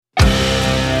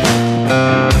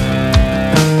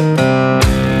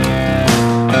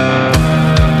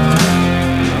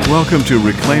Welcome to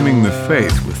Reclaiming the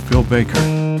Faith with Phil Baker,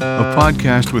 a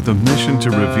podcast with a mission to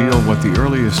reveal what the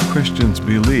earliest Christians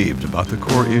believed about the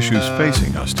core issues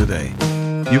facing us today.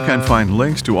 You can find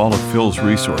links to all of Phil's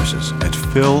resources at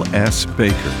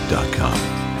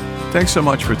philsbaker.com. Thanks so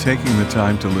much for taking the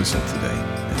time to listen today,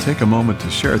 and take a moment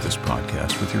to share this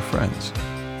podcast with your friends.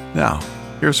 Now,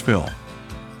 here's Phil.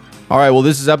 All right, well,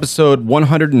 this is episode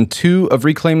 102 of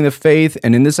Reclaiming the Faith,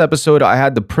 and in this episode, I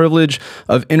had the privilege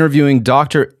of interviewing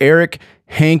Dr. Eric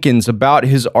Hankins about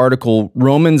his article,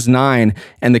 Romans 9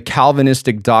 and the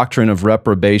Calvinistic Doctrine of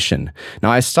Reprobation.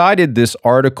 Now, I cited this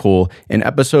article in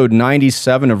episode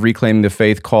 97 of Reclaiming the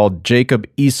Faith called Jacob,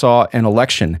 Esau, and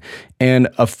Election, and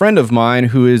a friend of mine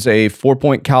who is a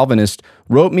four-point Calvinist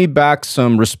wrote me back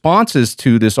some responses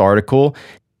to this article.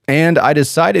 And I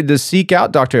decided to seek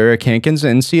out Dr. Eric Hankins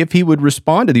and see if he would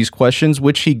respond to these questions,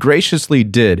 which he graciously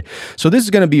did. So this is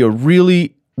going to be a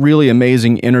really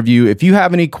amazing interview. If you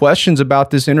have any questions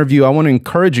about this interview, I want to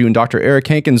encourage you, and Dr. Eric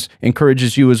Hankins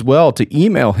encourages you as well, to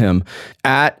email him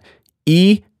at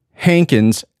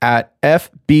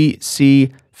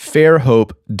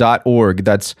ehankins@fbcfairhope.org.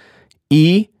 That's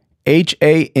EHANKINS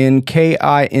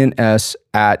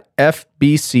at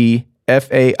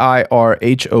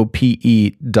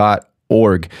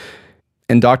FBCFAIRHOPE.org.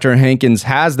 And Dr. Hankins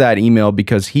has that email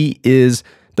because he is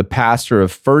the pastor of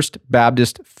First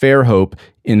Baptist Fairhope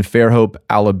in Fairhope,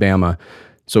 Alabama.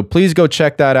 So please go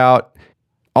check that out.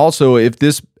 Also, if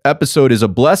this episode is a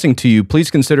blessing to you,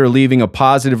 please consider leaving a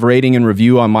positive rating and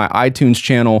review on my iTunes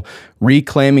channel,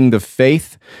 Reclaiming the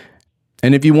Faith.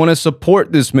 And if you want to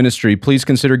support this ministry, please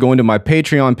consider going to my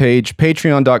Patreon page,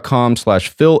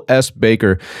 patreon.com/Phil S.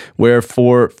 Baker, where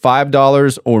for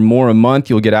 $5 or more a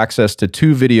month, you'll get access to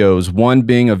two videos, one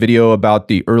being a video about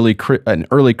an early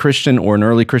Christian or an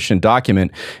early Christian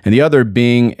document, and the other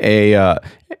being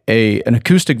an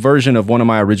acoustic version of one of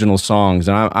my original songs.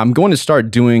 And I'm going to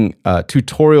start doing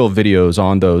tutorial videos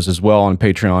on those as well on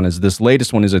Patreon, as this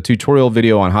latest one is a tutorial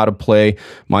video on how to play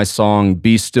my song,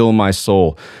 Be Still My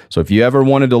Soul. So if you ever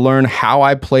wanted to learn how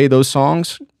I play those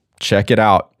songs, check it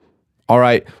out. All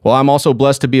right. Well, I'm also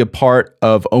blessed to be a part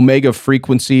of Omega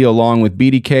Frequency along with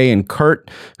BDK and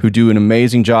Kurt, who do an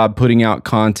amazing job putting out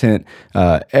content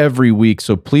every week.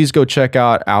 So please go check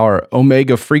out our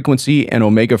Omega Frequency and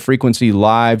Omega Frequency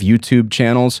Live YouTube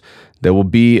channels. That will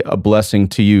be a blessing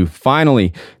to you.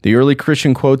 Finally, the early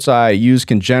Christian quotes I use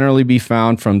can generally be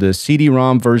found from the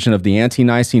CD-ROM version of the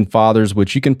Ante-Nicene Fathers,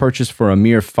 which you can purchase for a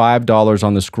mere $5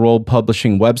 on the Scroll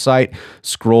Publishing website,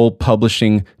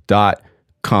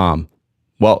 scrollpublishing.com.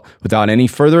 Well, without any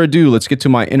further ado, let's get to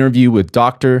my interview with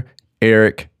Dr.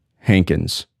 Eric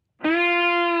Hankins.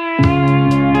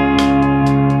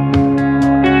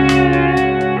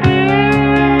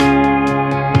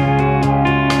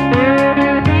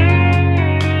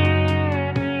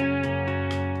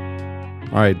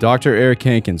 All right, Dr. Eric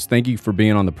Hankins, thank you for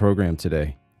being on the program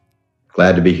today.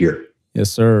 Glad to be here. Yes,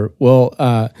 sir. Well,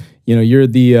 you're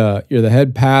the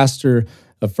head pastor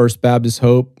of First Baptist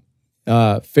Fairhope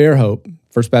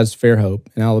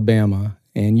in Alabama,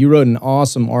 and you wrote an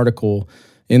awesome article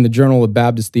in the Journal of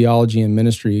Baptist Theology and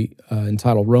Ministry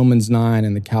entitled Romans 9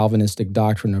 and the Calvinistic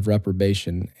Doctrine of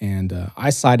Reprobation. And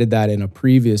I cited that in a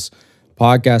previous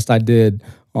podcast I did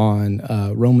on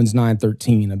Romans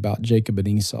 9:13 about Jacob and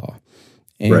Esau.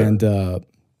 And right.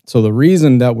 So the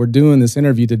reason that we're doing this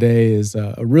interview today is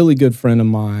a really good friend of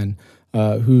mine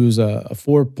who's a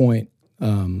four-point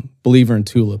believer in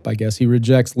TULIP, I guess. He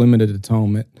rejects limited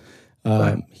atonement.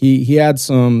 Right. He had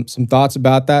some thoughts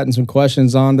about that and some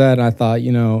questions on that, and I thought,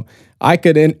 I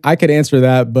could answer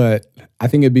that, but I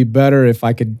think it'd be better if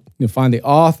I could find the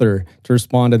author to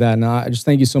respond to that. And I just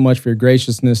thank you so much for your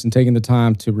graciousness and taking the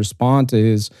time to respond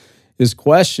to his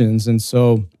questions. And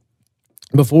so,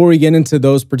 before we get into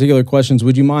those particular questions,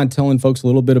 would you mind telling folks a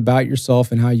little bit about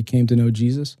yourself and how you came to know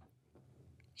Jesus?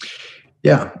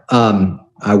 Yeah,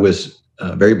 I was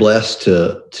very blessed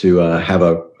to have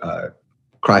a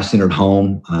Christ-centered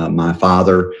home. My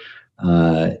father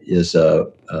is a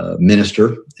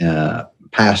minister,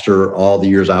 pastor all the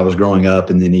years I was growing up,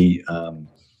 and then he,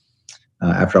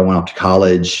 after I went off to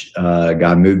college,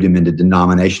 God moved him into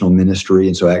denominational ministry,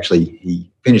 and so actually he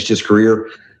finished his career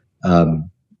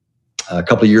a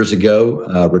couple of years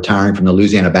ago, retiring from the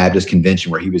Louisiana Baptist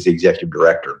Convention, where he was the executive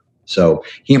director. So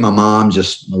he and my mom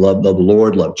just loved the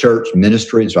Lord, loved church,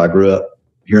 ministry, and so I grew up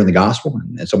hearing the gospel.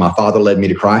 And so my father led me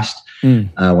to Christ when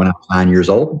I was 9 years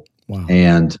old. Wow.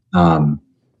 And,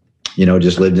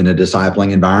 just lived in a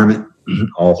discipling environment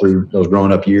all through those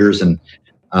growing up years. And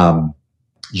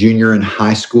junior in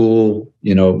high school,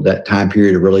 that time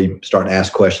period to really start to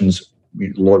ask questions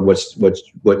Lord,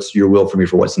 what's your will for me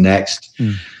for what's next?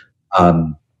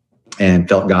 And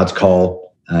felt God's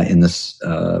call in this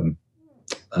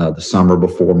the summer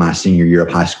before my senior year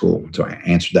of high school. So I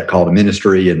answered that call to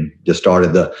ministry and just started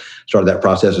that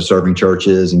process of serving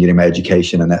churches and getting my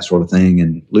education and that sort of thing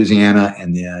in Louisiana,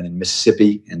 and then in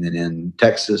Mississippi, and then in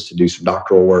Texas to do some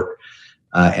doctoral work,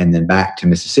 and then back to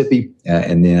Mississippi.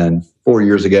 And then 4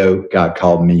 years ago, God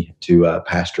called me to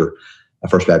pastor a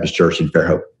First Baptist Church in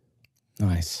Fairhope.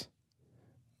 Nice.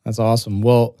 That's awesome.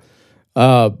 Well,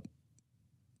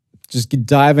 just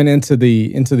diving into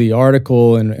the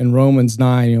article in Romans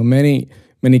 9,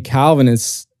 many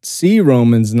Calvinists see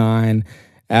Romans 9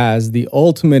 as the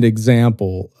ultimate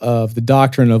example of the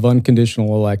doctrine of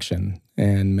unconditional election.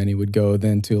 And many would go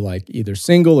then to like either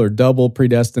single or double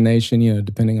predestination,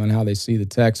 depending on how they see the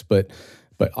text. But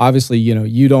obviously,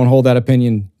 you don't hold that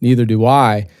opinion, neither do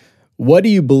I. What do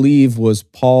you believe was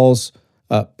Paul's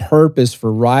purpose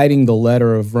for writing the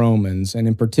letter of Romans? And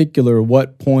in particular,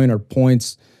 what point or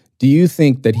points do you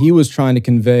think that he was trying to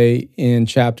convey in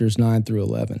chapters 9 through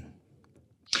 11?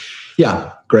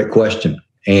 Yeah, great question.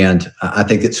 And I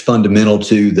think it's fundamental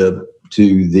to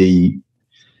the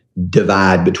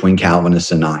divide between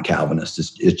Calvinists and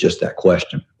non-Calvinists. It's just that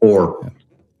question, or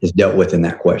is dealt with in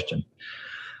that question.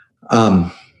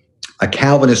 A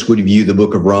Calvinist would view the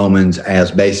book of Romans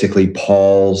as basically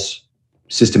Paul's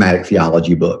systematic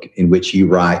theology book, in which he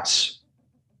writes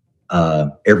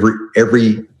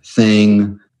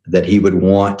everything that he would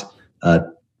want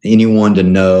anyone to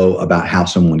know about how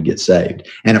someone gets saved.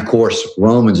 And of course,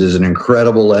 Romans is an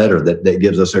incredible letter that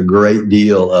gives us a great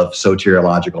deal of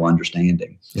soteriological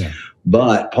understanding. Yeah.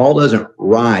 But Paul doesn't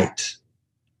write,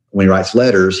 when he writes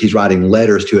letters, he's writing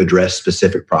letters to address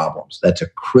specific problems. That's a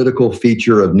critical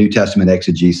feature of New Testament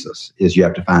exegesis, is you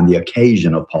have to find the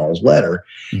occasion of Paul's letter.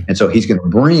 And so he's going to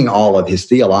bring all of his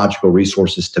theological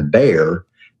resources to bear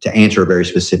to answer a very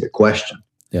specific question.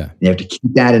 Yeah. You have to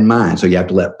keep that in mind. So you have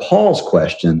to let Paul's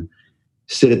question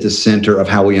sit at the center of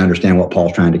how we understand what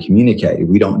Paul's trying to communicate. If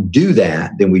we don't do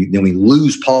that, then we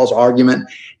lose Paul's argument,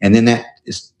 and then that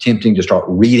is tempting to start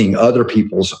reading other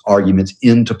people's arguments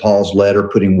into Paul's letter,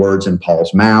 putting words in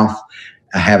Paul's mouth,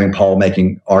 having Paul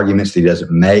making arguments that he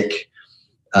doesn't make,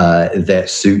 that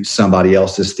suit somebody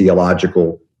else's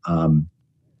theological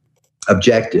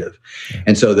objective.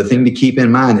 And so the thing to keep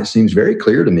in mind that seems very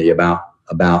clear to me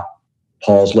about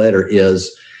Paul's letter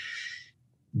is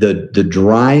the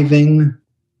driving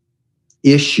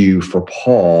issue for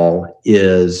Paul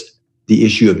is the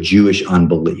issue of Jewish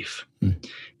unbelief.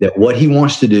 That what he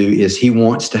wants to do is he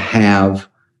wants to have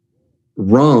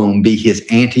Rome be his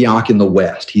Antioch in the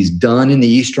West. He's done in the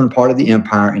eastern part of the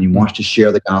empire, and he wants to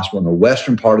share the gospel in the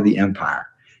western part of the empire.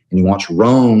 And he wants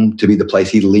Rome to be the place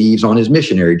he leaves on his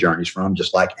missionary journeys from,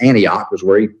 just like Antioch was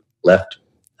where he left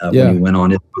when he went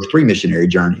on his 3 missionary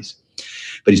journeys.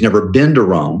 But he's never been to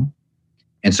Rome.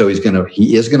 And so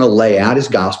he is going to lay out his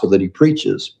gospel that he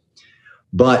preaches.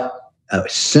 But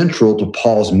central to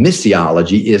Paul's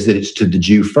missiology is that it's to the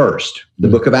Jew first. The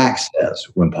book of Acts says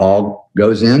when Paul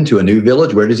goes into a new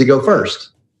village, where does he go first?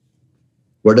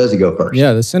 Where does he go first?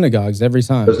 Yeah, the synagogues every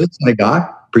time. Goes to the synagogue,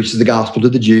 preaches the gospel to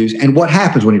the Jews. And what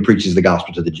happens when he preaches the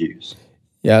gospel to the Jews?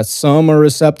 Yeah, some are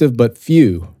receptive, but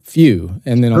few.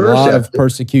 And then a lot of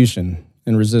persecution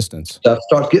and resistance. Stuff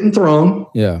starts getting thrown.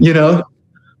 Yeah.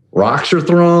 Rocks are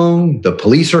thrown, the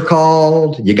police are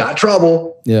called, you got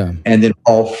trouble. Yeah. And then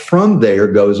Paul from there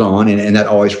goes on, and that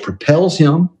always propels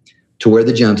him to where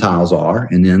the Gentiles are.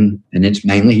 And it's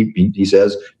mainly, he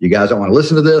says, you guys don't want to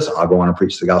listen to this, I'll go on and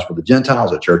preach the gospel to the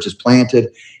Gentiles, a church is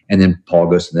planted, and then Paul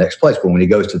goes to the next place. But when he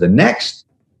goes to the next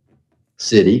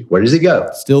city, where does he go?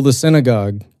 Still the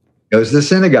synagogue. Goes to the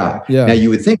synagogue. Yeah. Now you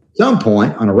would think at some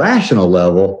point on a rational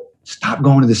level, stop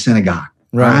going to the synagogue,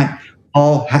 right?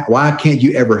 Paul, why can't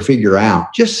you ever figure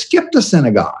out, just skip the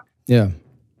synagogue? Yeah.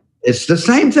 It's the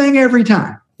same thing every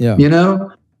time,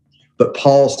 But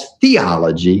Paul's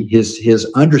theology, his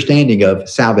understanding of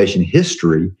salvation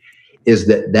history is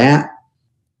that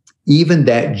even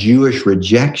that Jewish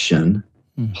rejection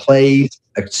plays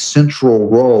a central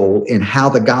role in how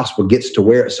the gospel gets to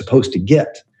where it's supposed to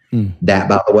get. That,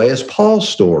 by the way, is Paul's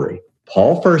story.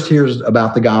 Paul first hears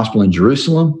about the gospel in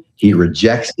Jerusalem. He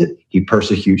rejects it. He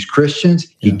persecutes Christians.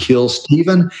 He kills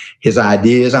Stephen. His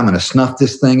idea is, I'm going to snuff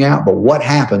this thing out. But what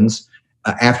happens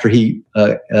after he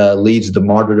leads the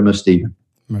martyrdom of Stephen?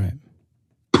 Right.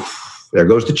 There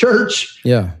goes the church.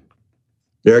 Yeah.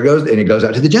 There it goes, and it goes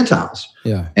out to the Gentiles.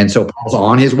 Yeah. And so Paul's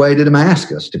on his way to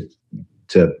Damascus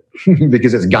to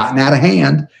because it's gotten out of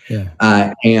hand. Yeah.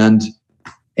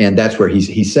 And that's where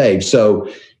he's saved. So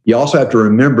you also have to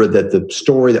remember that the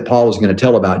story that Paul is going to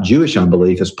tell about Jewish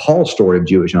unbelief is Paul's story of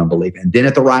Jewish unbelief. And then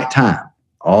at the right time,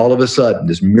 all of a sudden,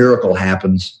 this miracle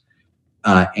happens,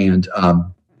 and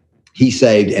he's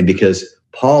saved. And because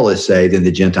Paul is saved, then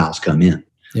the Gentiles come in.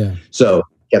 Yeah. So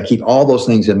you got to keep all those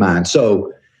things in mind.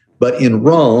 So, but in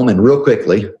Rome, and real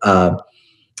quickly,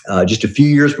 just a few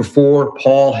years before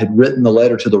Paul had written the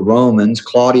letter to the Romans,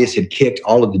 Claudius had kicked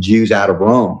all of the Jews out of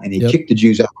Rome, and he kicked the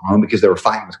Jews out of Rome because they were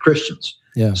fighting with Christians.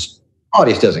 Yeah.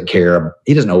 Claudius doesn't care.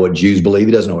 He doesn't know what Jews believe.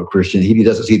 He doesn't know what Christians. He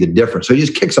doesn't see the difference. So he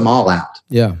just kicks them all out.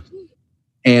 Yeah.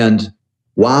 And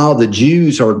while the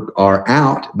Jews are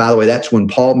out, by the way, that's when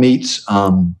Paul meets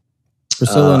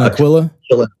Priscilla and Aquila.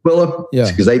 Yeah,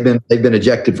 because they've been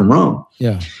ejected from Rome.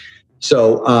 Yeah.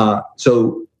 So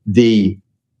the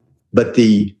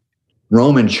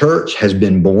Roman church has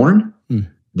been born.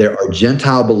 There are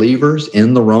Gentile believers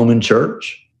in the Roman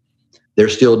church. They're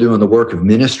still doing the work of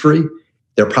ministry.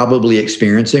 They're probably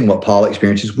experiencing what Paul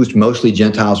experiences, which mostly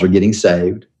Gentiles are getting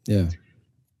saved. Yeah.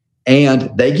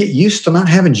 And they get used to not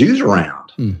having Jews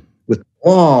around with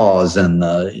laws and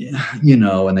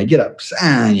and they get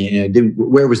upset.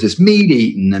 Where was this meat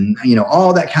eaten? And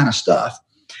all that kind of stuff.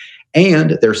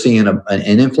 And they're seeing an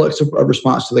influx of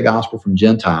response to the gospel from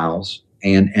Gentiles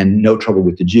and no trouble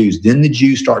with the Jews. Then the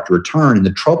Jews start to return, and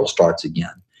the trouble starts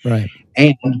again. Right.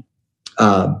 And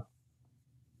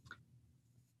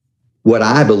what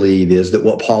I believe is that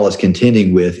what Paul is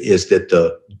contending with is that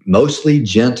the mostly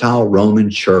Gentile Roman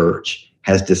church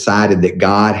has decided that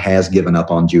God has given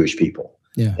up on Jewish people.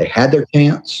 Yeah. They had their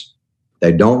chance.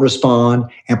 They don't respond.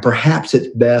 And perhaps it's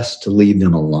best to leave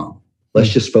them alone. Let's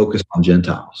just focus on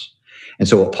Gentiles. And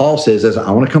so what Paul says is,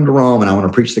 I want to come to Rome and I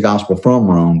want to preach the gospel from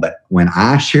Rome. But when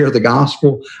I share the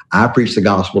gospel, I preach the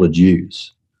gospel to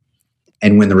Jews.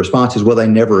 And when the response is, well, they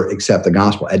never accept the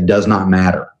gospel, it does not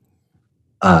matter.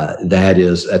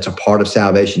 That's a part of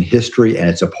salvation history, and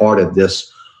it's a part of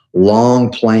this long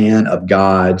plan of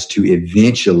God's to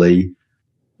eventually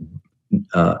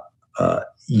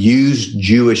use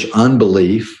Jewish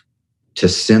unbelief to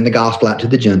send the gospel out to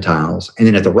the Gentiles. And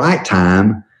then at the right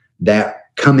time, that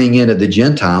coming in of the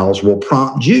Gentiles will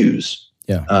prompt Jews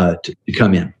to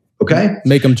come in. Okay?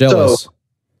 Make them jealous. So,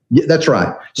 yeah, that's right.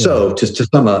 Yeah. So to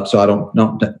sum up, so I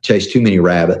don't chase too many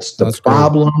rabbits, the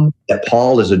problem that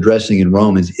Paul is addressing in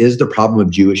Romans is the problem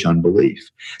of Jewish unbelief.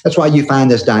 That's why you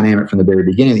find this dynamic from the very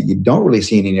beginning that you don't really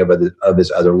see in any of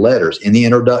his other letters. In the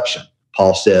introduction,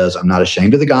 Paul says, I'm not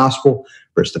ashamed of the gospel,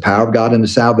 for it's the power of God unto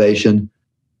salvation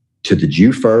to the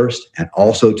Jew first and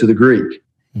also to the Greek.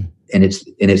 And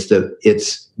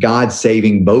it's God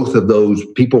saving both of those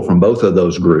people from both of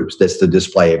those groups. That's the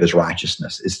display of his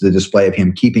righteousness. It's the display of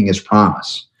him keeping his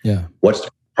promise. Yeah. What's the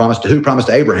promise to who? Promise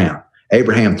to Abraham.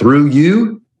 Abraham, through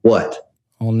you, what?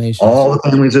 All nations. All the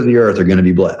families of the earth are going to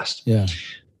be blessed. Yeah.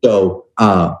 So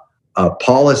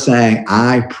Paul is saying,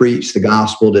 I preach the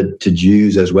gospel to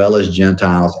Jews as well as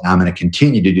Gentiles, and I'm going to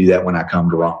continue to do that when I come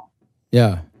to Rome.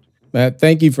 Yeah. Matt,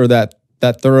 thank you for that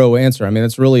thorough answer. I mean,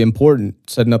 it's really important,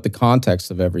 setting up the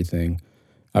context of everything.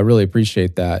 I really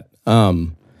appreciate that.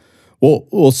 Some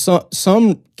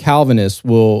Calvinists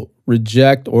will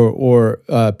reject, or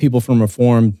people from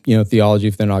Reformed, theology,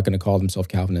 if they're not going to call themselves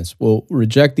Calvinists, will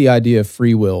reject the idea of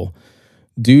free will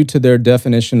due to their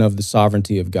definition of the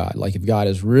sovereignty of God. Like, if God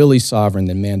is really sovereign,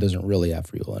 then man doesn't really have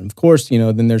free will. And of course,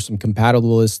 then there's some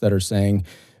compatibilists that are saying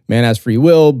man has free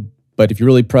will, but if you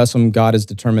really press them, God has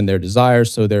determined their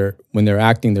desires. So when they're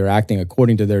acting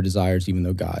according to their desires, even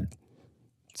though God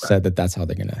said that that's how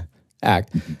they're going to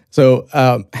act. So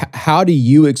how do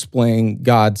you explain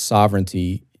God's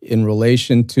sovereignty in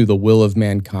relation to the will of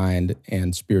mankind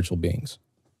and spiritual beings?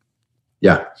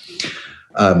 Yeah.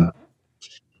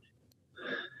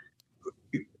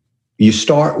 You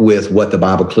start with what the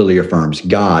Bible clearly affirms.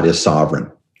 God is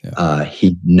sovereign. Yeah.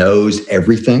 He knows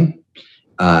everything.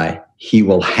 He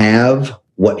will have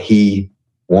what he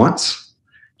wants.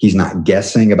 He's not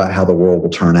guessing about how the world will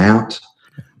turn out.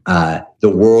 The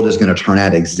world is going to turn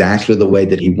out exactly the way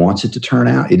that he wants it to turn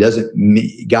out.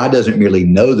 God doesn't merely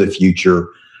know the future,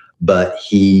 but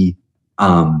the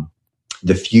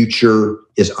future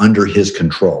is under his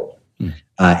control.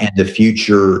 And the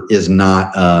future is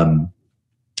not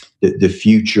the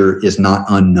future is not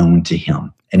unknown to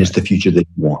him, and it's the future that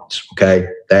he wants. Okay,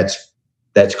 that's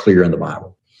clear in the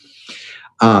Bible.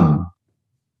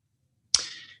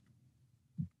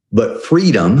 But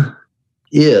freedom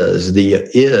is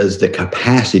the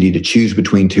capacity to choose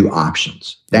between two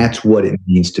options. That's what it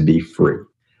means to be free.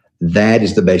 That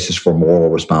is the basis for moral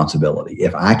responsibility.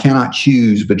 If I cannot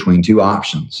choose between two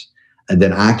options,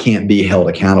 then I can't be held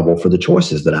accountable for the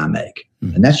choices that I make.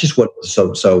 And that's just what.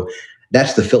 So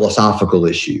That's the philosophical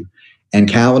issue. And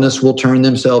Calvinists will turn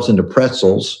themselves into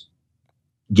pretzels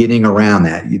getting around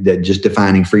that just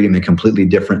defining freedom in completely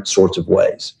different sorts of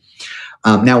ways.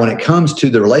 Now, when it comes to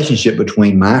the relationship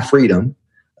between my freedom,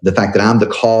 the fact that I'm the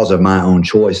cause of my own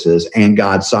choices, and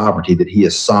God's sovereignty, that he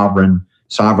is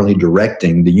sovereignly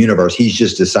directing the universe, he's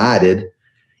just decided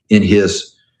in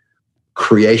his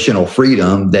creational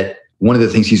freedom that one of the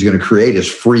things he's going to create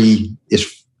is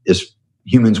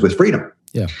humans with freedom.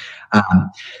 Yeah.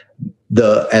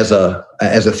 As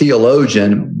a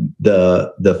theologian,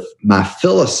 my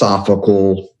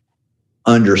philosophical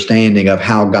understanding of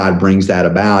how God brings that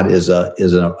about is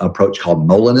an approach called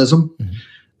Molinism.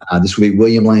 Mm-hmm. This would be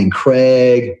William Lane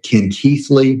Craig, Ken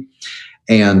Keathley,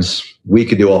 and we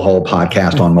could do a whole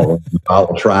podcast on Molinism.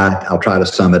 I'll try to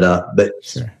sum it up,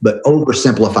 but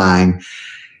oversimplifying,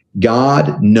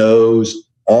 God knows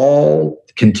all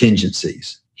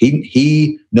contingencies.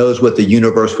 He knows what the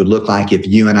universe would look like if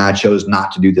you and I chose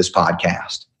not to do this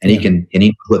podcast. And he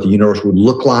knows what the universe would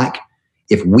look like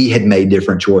if we had made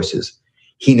different choices.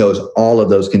 He knows all of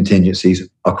those contingencies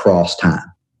across time.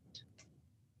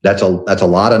 That's a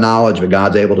lot of knowledge, but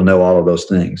God's able to know all of those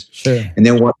things. Sure. And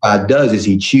then what God does is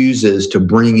he chooses to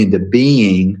bring into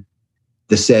being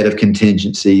the set of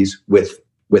contingencies with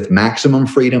maximum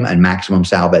freedom and maximum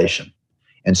salvation.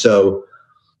 And so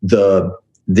the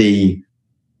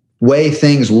way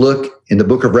things look in the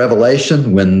book of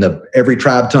Revelation, when every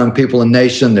tribe, tongue, people, and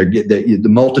nation, the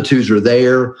multitudes are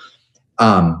there.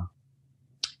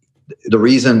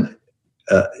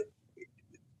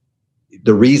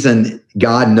 The reason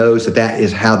God knows that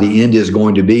is how the end is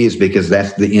going to be is because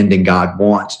that's the ending God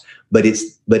wants. But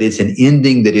it's an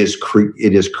ending that is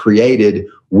created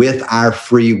with our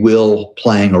free will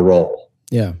playing a role.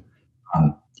 Yeah,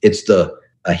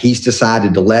 he's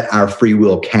decided to let our free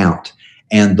will count.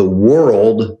 And the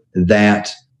world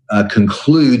that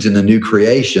concludes in the new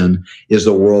creation is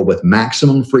a world with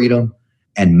maximum freedom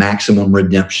and maximum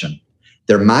redemption.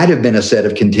 There might have been a set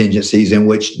of contingencies in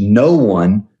which no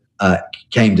one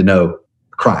came to know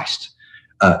Christ.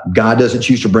 God doesn't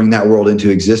choose to bring that world into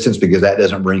existence because that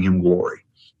doesn't bring him glory.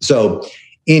 So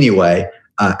anyway,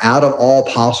 out of all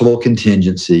possible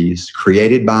contingencies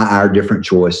created by our different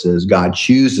choices, God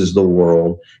chooses the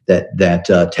world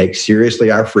that takes seriously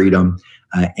our freedom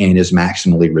and is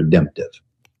maximally redemptive.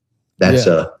 That's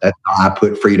how I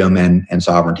put freedom and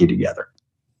sovereignty together.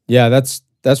 Yeah, that's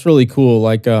really cool.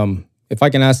 Like, if I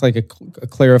can ask like a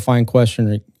clarifying question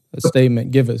or a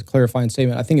statement, give a clarifying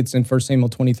statement. I think it's in 1 Samuel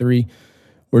 23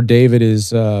 where David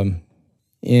is in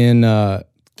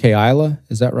Keilah.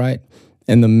 Is that right?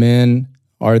 And the men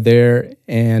are there,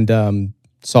 and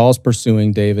Saul's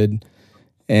pursuing David,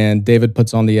 and David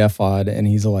puts on the ephod, and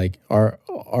he's like, "Are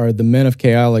the men of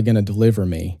Keilah going to deliver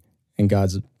me?" And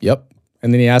God's, "Yep."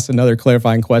 And then he asks another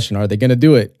clarifying question: "Are they going to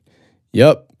do it?"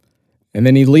 "Yep." And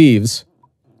then he leaves.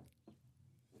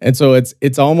 And so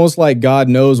it's almost like God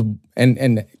knows,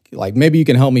 and like maybe you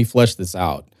can help me flesh this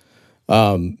out.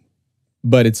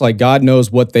 But it's like God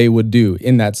knows what they would do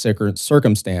in that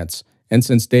circumstance. And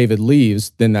since David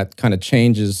leaves, then that kind of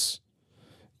changes,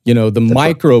 the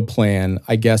micro plan,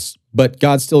 I guess. But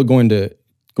God's still going to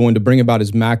bring about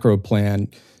his macro plan.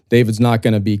 David's not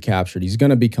going to be captured. He's going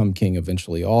to become king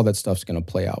eventually. All that stuff's going to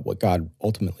play out what God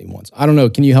ultimately wants. I don't know.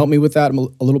 Can you help me with that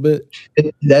a little bit?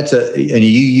 And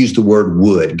you used the word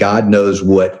would. God knows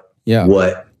what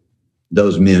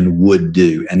those men would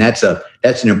do, and that's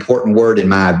an important word in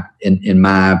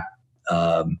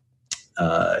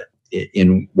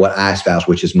what I espouse,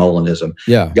 which is Molinism.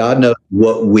 Yeah. God knows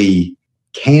what we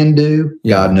can do.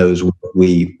 Yeah. God knows what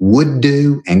we would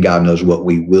do, and God knows what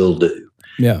we will do.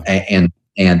 Yeah.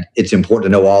 And it's important to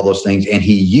know all those things. And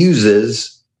he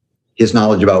uses his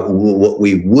knowledge about what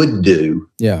we would do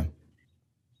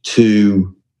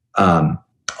to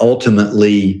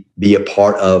ultimately be a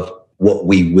part of what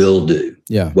we will do.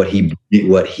 Yeah. What he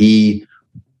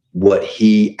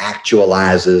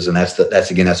actualizes, and that's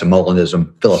a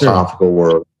Molinism philosophical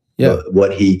word. Yeah.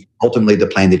 The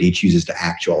plan that he chooses to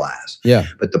actualize. Yeah.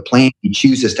 But the plan he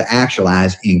chooses to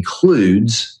actualize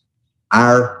includes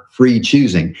our free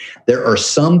choosing. There are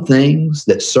some things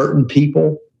that certain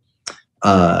people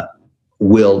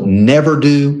will never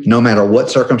do, no matter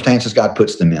what circumstances God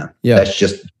puts them in. Yeah.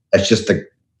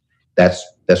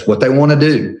 That's what they want to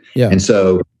do. Yeah. And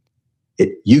so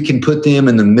you can put them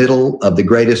in the middle of the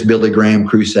greatest Billy Graham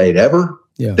crusade ever.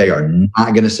 Yeah. They are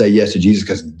not going to say yes to Jesus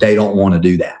because they don't want to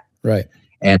do that. Right.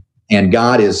 And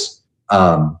God is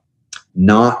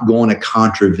not going to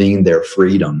contravene their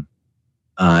freedom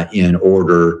in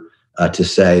order to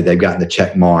say they've gotten the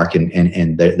check mark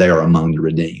and they are among the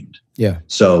redeemed. Yeah.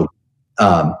 So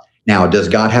Now, does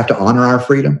God have to honor our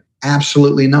freedom?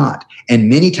 Absolutely not. And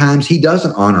many times he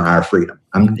doesn't honor our freedom.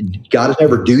 God is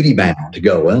never duty bound to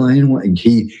go, well, anyway,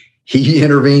 he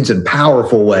intervenes in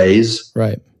powerful ways,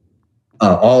 right,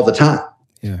 all the time.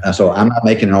 Yeah. So I'm not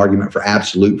making an argument for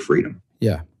absolute freedom.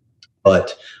 Yeah.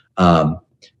 But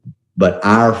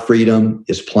our freedom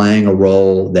is playing a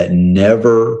role that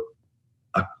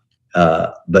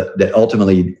but that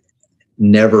ultimately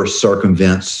never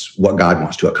circumvents what God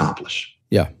wants to accomplish.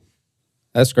 Yeah.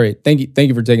 That's great. Thank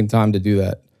you for taking time to do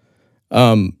that.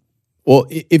 Well,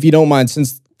 if you don't mind,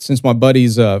 since my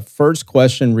buddy's first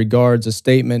question regards a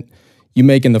statement you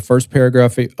make in the first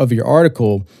paragraph of your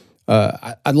article,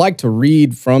 I'd like to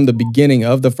read from the beginning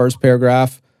of the first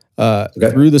paragraph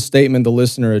through the statement the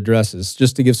listener addresses,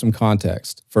 just to give some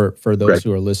context for those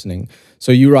who are listening.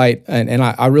 So you write, and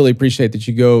I really appreciate that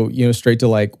you go straight to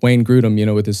like Wayne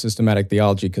Grudem, with his systematic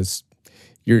theology, because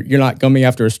you're not coming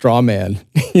after a straw man,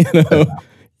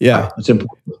 Yeah, it's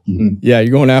important. Mm-hmm. Yeah,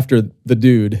 you're going after the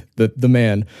dude, the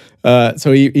man.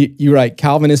 So you write,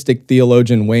 Calvinistic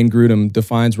theologian Wayne Grudem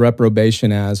defines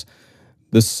reprobation as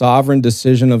the sovereign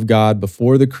decision of God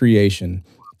before the creation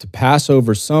to pass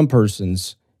over some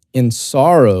persons in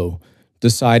sorrow,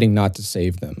 deciding not to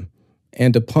save them,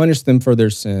 and to punish them for their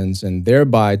sins, and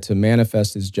thereby to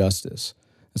manifest his justice.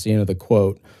 That's the end of the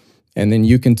quote. And then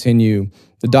you continue,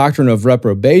 the doctrine of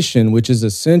reprobation, which is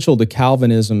essential to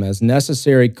Calvinism as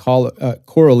necessary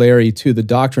corollary to the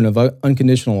doctrine of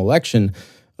unconditional election,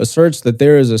 asserts that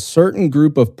there is a certain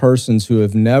group of persons who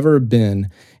have never been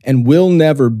and will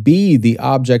never be the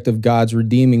object of God's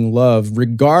redeeming love,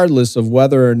 regardless of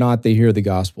whether or not they hear the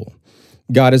gospel.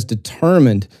 God is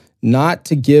determined not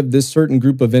to give this certain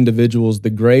group of individuals the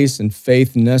grace and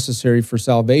faith necessary for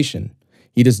salvation.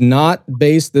 He does not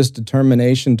base this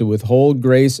determination to withhold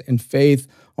grace and faith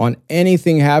on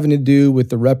anything having to do with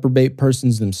the reprobate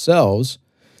persons themselves.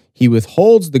 He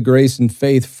withholds the grace and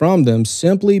faith from them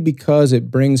simply because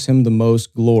it brings him the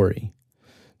most glory.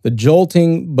 The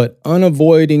jolting but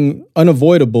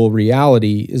unavoidable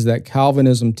reality is that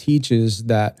Calvinism teaches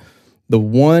that the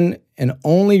one and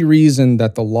only reason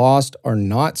that the lost are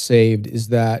not saved is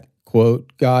that,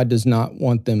 quote, God does not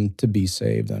want them to be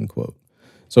saved, unquote.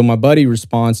 So my buddy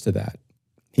responds to that.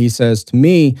 He says, to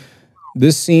me,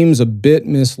 this seems a bit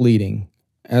misleading,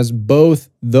 as both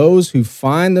those who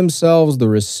find themselves the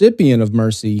recipient of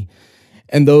mercy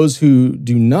and those who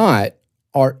do not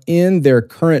are in their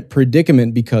current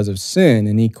predicament because of sin.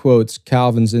 And he quotes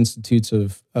Calvin's Institutes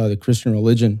of the Christian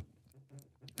Religion,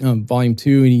 Volume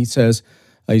 2, and he says,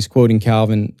 he's quoting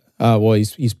Calvin,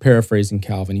 he's paraphrasing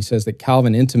Calvin. He says that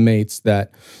Calvin intimates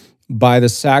that by the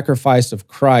sacrifice of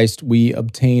Christ, we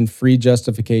obtain free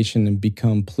justification and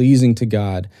become pleasing to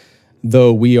God,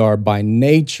 though we are by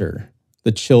nature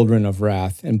the children of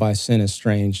wrath and by sin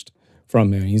estranged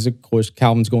from him. He's, of course,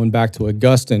 Calvin's going back to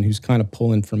Augustine, who's kind of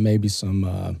pulling from maybe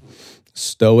some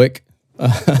Stoic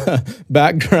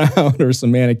background or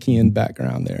some Manichaean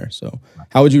background there. So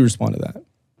how would you respond to that?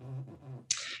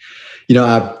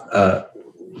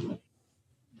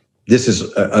 This is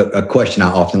a question I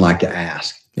often like to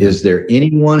ask. Is there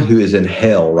anyone who is in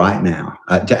hell right now?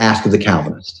 To ask of the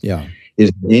Calvinists. Yeah.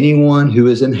 Is there anyone who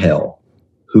is in hell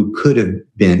who could have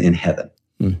been in heaven?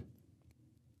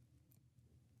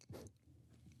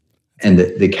 And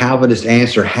the Calvinist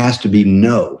answer has to be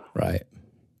no. Right.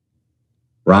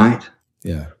 Right?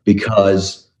 Yeah.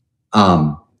 Because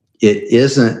it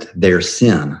isn't their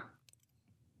sin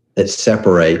that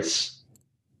separates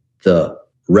the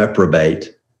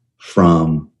reprobate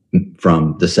from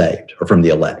the saved or from the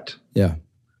elect. Yeah.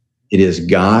 It is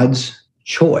God's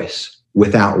choice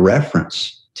without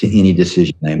reference to any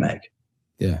decision they make.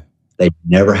 Yeah. They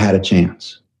never had a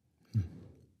chance.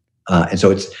 And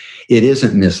so it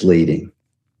isn't misleading.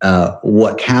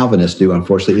 What Calvinists do,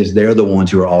 unfortunately, is they're the ones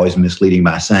who are always misleading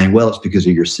by saying, well, it's because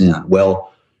of your sin.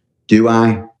 Well,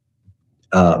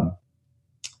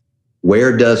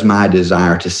 where does my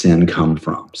desire to sin come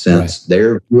from? Since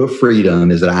their view of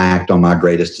freedom is that I act on my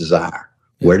greatest desire.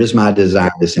 Where does my desire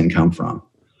to sin come from?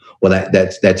 Well,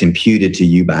 that's imputed to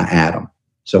you by Adam.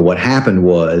 So what happened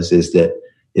is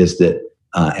that,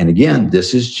 and again,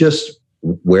 this is just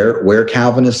where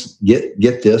Calvinists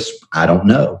get this. I don't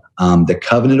know. The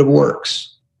covenant of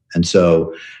works, and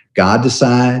so God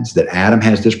decides that Adam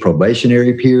has this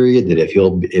probationary period, that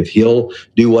if he'll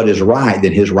do what is right,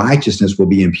 then his righteousness will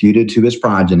be imputed to his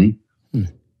progeny.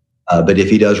 But if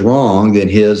he does wrong, then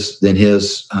his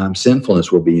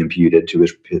sinfulness will be imputed to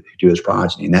his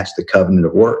progeny. And that's the covenant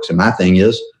of works. And my thing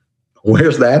is,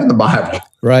 where's that in the Bible?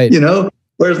 Right.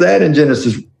 Where's that in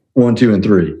Genesis 1, 2, and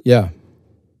 3? Yeah.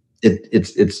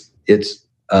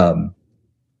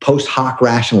 post hoc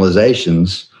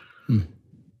rationalizations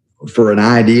for an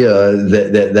idea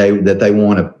that they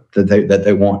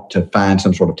want to find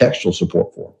some sort of textual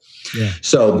support for. Yeah.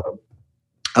 So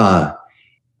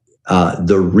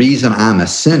the reason I'm a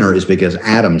sinner is because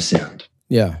Adam sinned.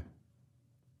 Yeah.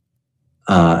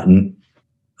 And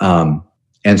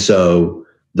so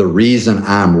the reason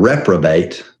I'm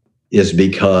reprobate is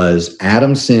because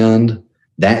Adam sinned.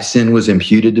 That sin was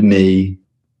imputed to me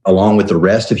along with the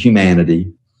rest of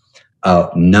humanity.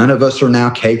 None of us are now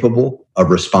capable of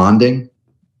responding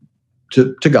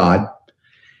to God.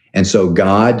 And so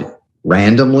God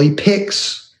randomly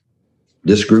picks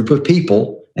this group of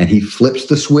people and he flips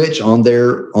the switch on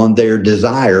their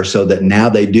desire so that now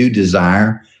they do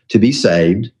desire to be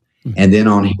saved. And then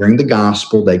on hearing the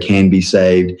gospel, they can be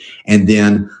saved. And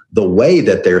then the way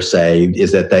that they're saved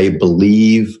is that they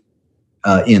believe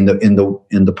in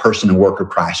the person and work of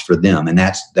Christ for them, and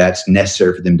that's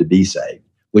necessary for them to be saved.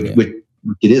 Which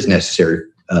it is necessary.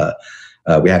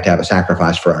 We have to have a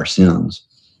sacrifice for our sins.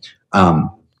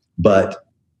 But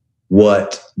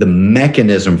what the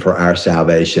mechanism for our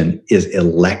salvation is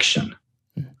election.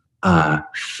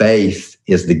 Faith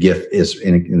is the gift. Is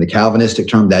in the Calvinistic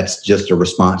term, that's just a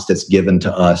response that's given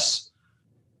to us.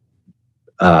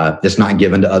 That's not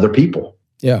given to other people.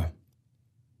 Yeah.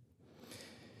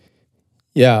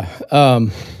 Yeah.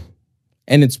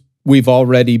 And we've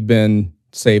already been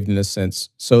saved in a sense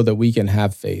so that we can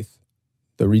have faith.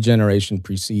 The regeneration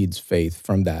precedes faith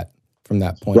from that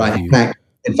point of view.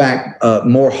 In fact,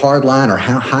 more hardline or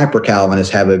hyper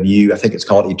Calvinists have a view, I think it's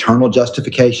called eternal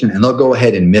justification, and they'll go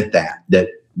ahead and admit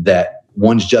that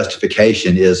one's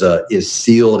justification is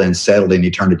sealed and settled in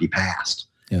eternity past.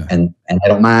 Yeah. And I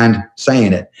don't mind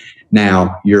saying it.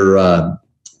 Now,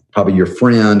 probably your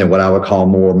friend and what I would call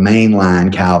more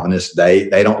mainline Calvinists, they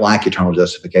don't like eternal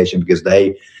justification because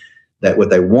what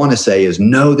they want to say is,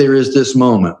 no, there is this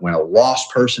moment when a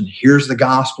lost person hears the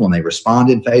gospel and they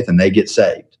respond in faith and they get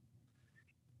saved.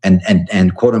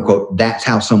 And quote unquote, that's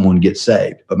how someone gets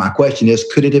saved. But my question is,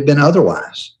 could it have been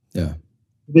otherwise? Yeah.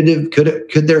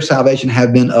 Could their salvation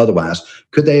have been otherwise?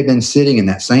 Could they have been sitting in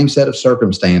that same set of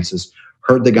circumstances,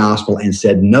 heard the gospel and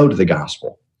said no to the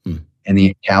gospel? And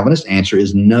the Calvinist answer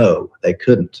is no, they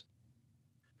couldn't.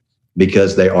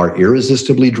 Because they are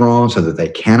irresistibly drawn so that they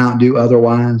cannot do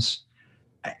otherwise.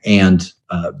 And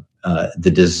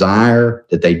the desire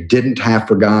that they didn't have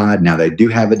for God, now they do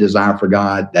have a desire for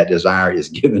God. That desire is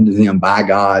given to them by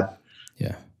God.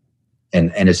 Yeah.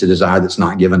 And it's a desire that's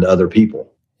not given to other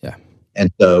people. Yeah.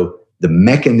 And so the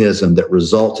mechanism that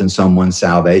results in someone's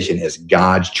salvation is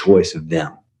God's choice of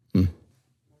them.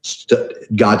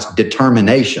 God's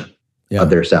determination of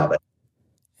their salvation.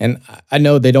 And I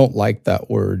know they don't like that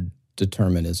word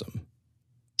determinism.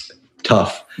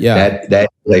 Tough. Yeah. That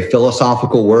is a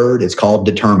philosophical word. It's called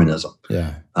determinism.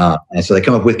 Yeah. And so they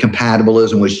come up with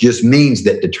compatibilism, which just means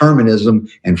that determinism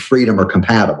and freedom are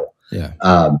compatible. Yeah.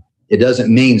 It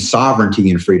doesn't mean sovereignty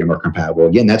and freedom are compatible.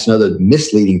 Again, that's another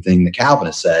misleading thing the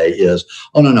Calvinists say is,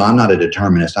 oh, no, I'm not a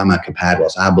determinist. I'm a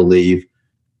compatibilist. I believe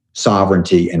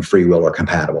sovereignty and free will are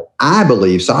compatible. I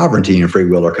believe sovereignty and free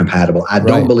will are compatible. I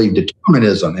don't believe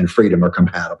determinism and freedom are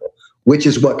compatible, which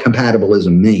is what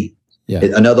compatibilism means. Yeah.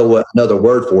 Another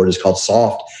word for it is called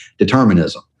soft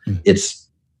determinism. It's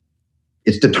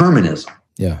determinism.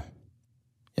 Yeah.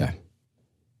 Yeah.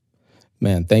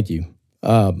 Man, thank you.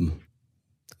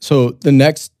 So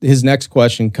his next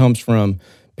question comes from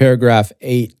paragraph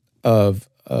 8 of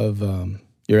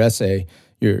your essay,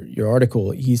 your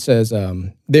article. He says,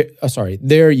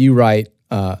 there you write,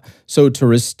 so to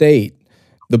restate,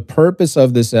 the purpose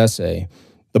of this essay,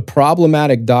 the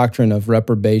problematic doctrine of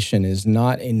reprobation is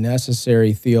not a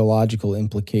necessary theological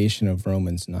implication of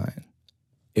Romans 9.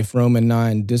 If Romans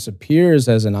 9 disappears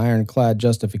as an ironclad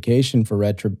justification for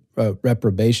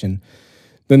reprobation,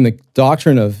 then the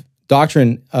doctrine of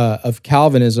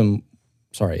Calvinism,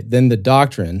 then the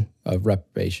doctrine of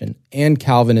reprobation and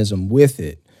Calvinism with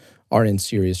it are in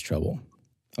serious trouble.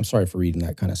 I'm sorry for reading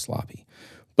that kind of sloppy.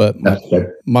 But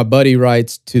my buddy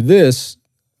writes to this,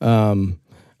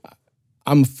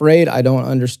 I'm afraid I don't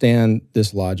understand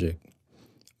this logic.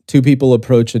 Two people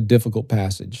approach a difficult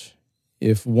passage.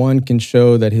 If one can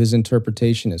show that his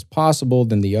interpretation is possible,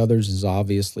 then the other's is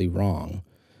obviously wrong.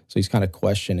 So he's kind of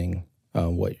questioning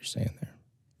what you're saying there,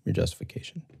 your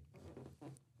justification.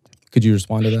 Could you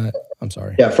respond to that? I'm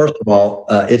sorry. Yeah, first of all,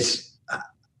 I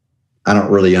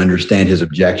don't really understand his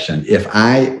objection.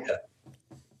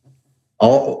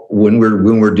 When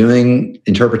we're doing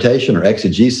interpretation or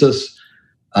exegesis,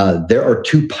 there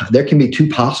can be two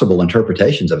possible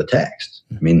interpretations of a text.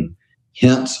 I mean,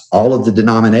 hence all of the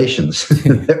denominations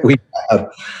that we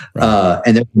have. Right.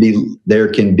 And there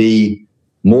can be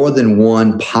more than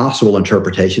one possible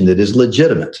interpretation that is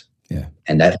legitimate. Yeah.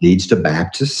 And that leads to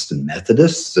Baptists and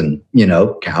Methodists and,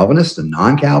 Calvinists and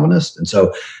non-Calvinists. And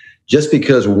so just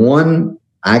because a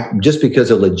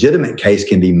legitimate case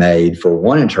can be made for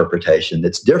one interpretation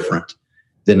that's different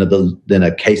than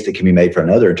a case that can be made for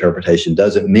another interpretation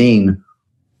doesn't mean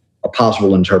a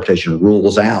possible interpretation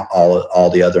rules out all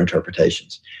the other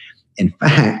interpretations. In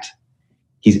fact,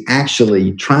 he's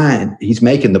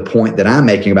making the point that I'm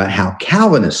making about how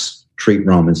Calvinists treat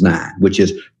Romans 9, which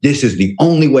is this is the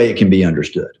only way it can be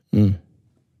understood.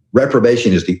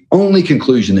 Reprobation is the only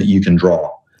conclusion that you can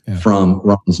draw from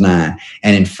Romans 9.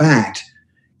 And in fact,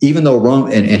 even though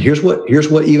and here's what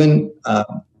even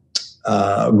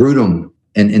Grudem,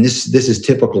 and this is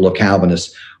typical of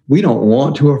Calvinists, we don't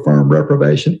want to affirm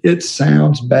reprobation. It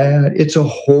sounds bad. It's a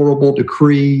horrible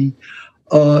decree.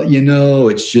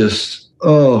 It's just,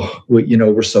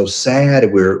 we're so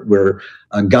sad. We're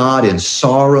God in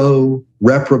sorrow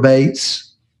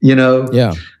reprobates,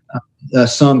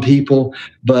 some people,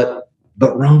 but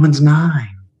Romans 9,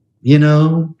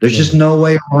 there's just no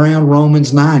way around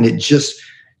Romans 9. It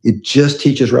just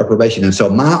teaches reprobation. And so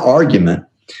my argument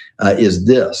is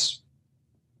this.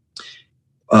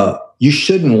 You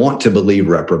shouldn't want to believe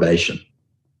reprobation.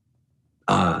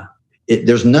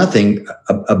 There's nothing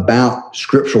about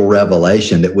scriptural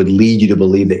revelation that would lead you to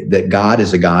believe that God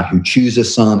is a God who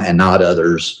chooses some and not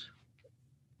others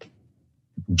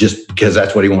just because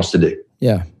that's what he wants to do.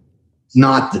 Yeah.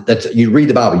 You read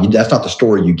the Bible, that's not the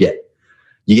story you get.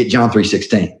 You get John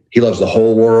 3:16. He loves the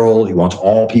whole world. He wants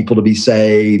all people to be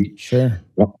saved. Sure.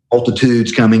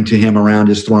 Multitudes coming to him around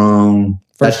his throne.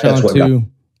 First John 2.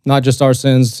 Not just our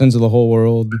sins of the whole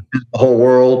world. The whole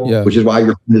world, which is why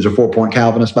you're a 4-point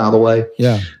Calvinist, by the way.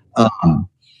 Yeah.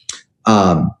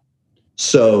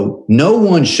 So no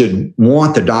one should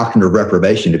want the doctrine of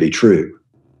reprobation to be true.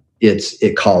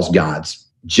 It calls God's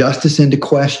justice into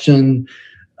question,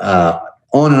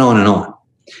 on and on and on.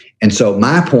 And so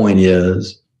my point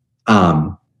is,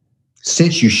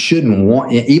 since you shouldn't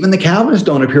want, even the Calvinists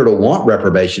don't appear to want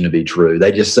reprobation to be true.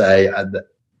 They just say,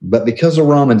 but because of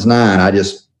Romans 9,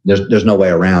 there's no way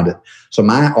around it. So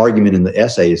my argument in the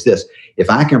essay is this: if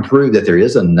I can prove that there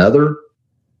is another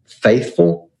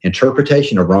faithful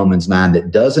interpretation of Romans 9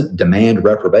 that doesn't demand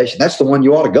reprobation, that's the one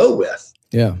you ought to go with.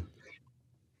 Yeah.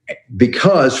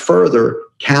 Because further,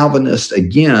 Calvinists,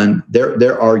 again,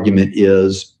 their argument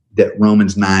is that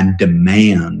Romans 9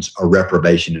 demands a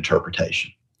reprobation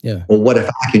interpretation. Yeah. Well, what if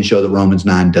I can show that Romans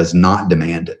 9 does not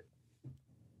demand it?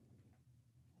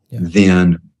 Yeah.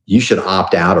 Then you should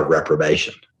opt out of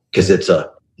reprobation, because it's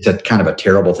a kind of a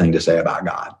terrible thing to say about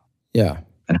God. Yeah.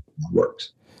 And how it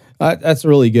works. That's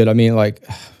really good. I mean,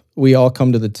 we all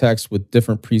come to the text with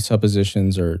different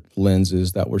presuppositions or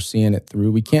lenses that we're seeing it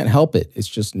through. We can't help it. It's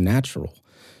just natural.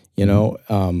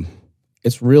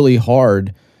 It's really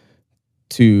hard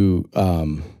to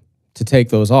take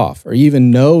those off, or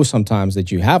even know sometimes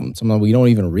that you have them. Sometimes we don't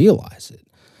even realize it.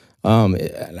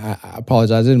 And I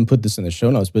apologize, I didn't put this in the show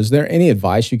notes, but is there any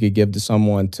advice you could give to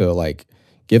someone to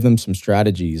give them some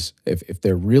strategies if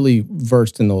they're really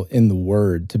versed in the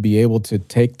word, to be able to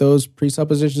take those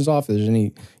presuppositions off? Is there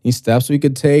any steps we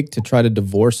could take to try to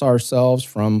divorce ourselves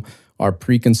from our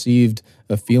preconceived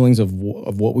feelings of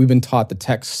what we've been taught the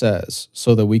text says,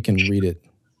 so that we can read it?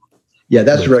 Yeah,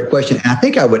 that's a great question. And I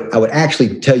think I would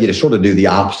actually tell you to sort of do the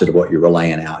opposite of what you were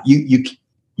laying out.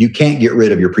 You can't get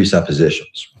rid of your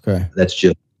presuppositions. Okay. That's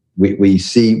just, we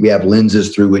have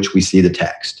lenses through which we see the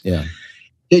text. Yeah.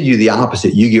 Then you do the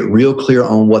opposite. You get real clear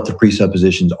on what the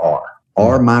presuppositions are.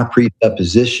 Are my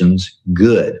presuppositions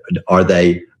good? Are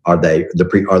they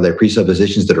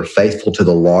presuppositions that are faithful to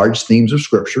the large themes of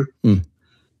Scripture?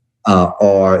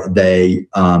 Are they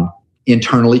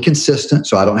internally consistent?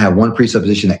 So I don't have one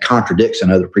presupposition that contradicts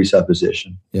another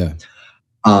presupposition. Yeah.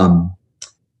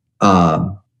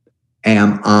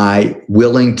 Am I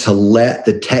willing to let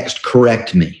the text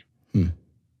correct me?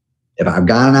 If I've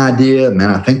got an idea, man,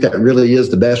 I think that really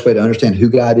is the best way to understand who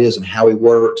God is and how he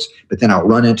works, but then I'll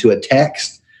run into a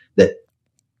text that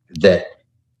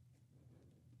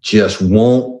just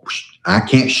won't, I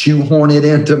can't shoehorn it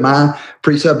into my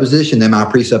presupposition, then my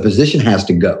presupposition has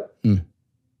to go.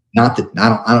 Not that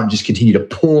I don't just continue to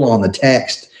pull on the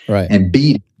text and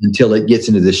beat it until it gets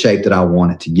into the shape that I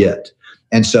want it to get.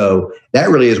 And so that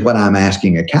really is what I'm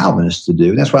asking a Calvinist to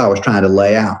do. And that's what I was trying to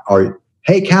lay out.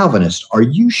 Hey, Calvinist, are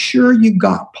you sure you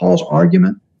got Paul's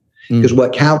argument? Because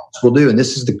what Calvinists will do, and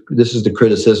this is the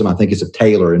criticism I think is of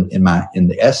Taylor in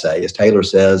the essay, is Taylor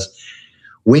says,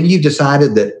 when you've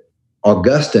decided that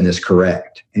Augustine is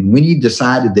correct. And when you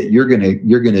decided that you're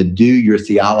gonna do your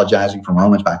theologizing from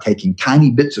Romans by taking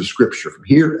tiny bits of scripture from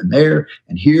here, and then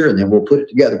we'll put it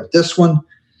together with this one,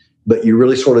 but you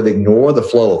really sort of ignore the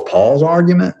flow of Paul's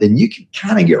argument, then you can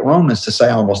kind of get Romans to say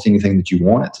almost anything that you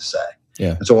want it to say.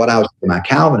 Yeah. And so what I was saying to my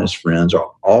Calvinist friends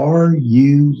are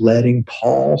you letting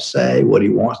Paul say what he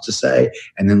wants to say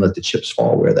and then let the chips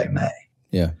fall where they may?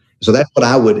 Yeah. So that's what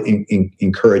I would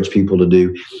encourage people to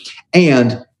do.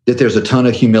 And that there's a ton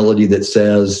of humility that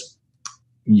says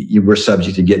we're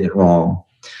subject to getting it wrong.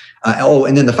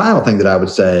 And then the final thing that I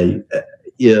would say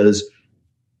is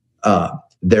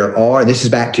this is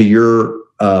back to your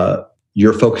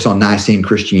focus on Nicene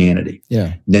Christianity.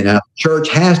 Yeah. Then the church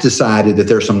has decided that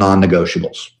there's some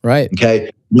non-negotiables. Right. Okay.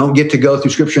 You don't get to go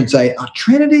through Scripture and say,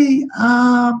 Trinity,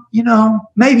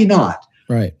 maybe not.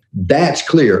 Right. That's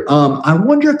clear. I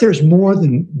wonder if there's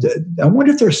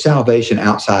there's salvation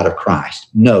outside of Christ.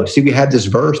 No. See, we have this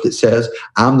verse that says,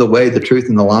 I'm the way, the truth,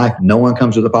 and the life. No one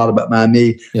comes to the Father but by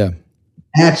me. Yeah.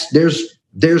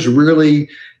 There's really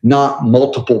not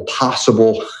multiple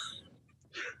possible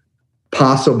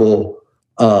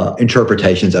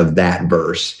interpretations of that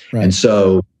verse. Right. And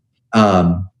so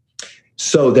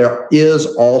there is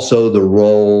also the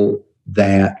role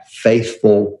that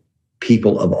faithful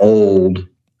people of old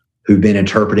who've been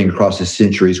interpreting across the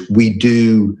centuries, we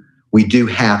do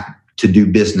have to do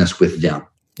business with them.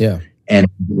 Yeah. And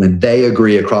when they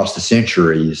agree across the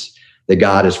centuries that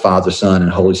God is Father, Son, and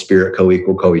Holy Spirit,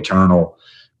 co-equal, co-eternal,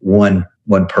 one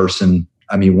person,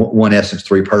 one essence,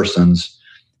 three persons,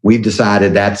 we've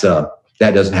decided that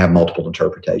doesn't have multiple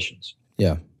interpretations.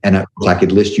 Yeah. And I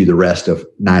could list you the rest of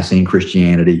Nicene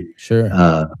Christianity. Sure.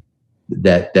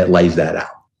 That lays that out.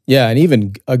 Yeah, and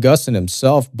even Augustine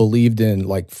himself believed in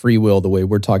like free will, the way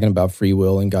we're talking about free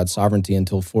will and God's sovereignty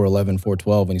until 411,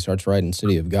 412, when he starts writing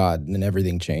City of God, and then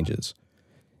everything changes.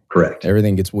 Correct.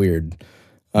 Everything gets weird.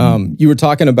 You were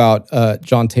talking about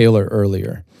John Taylor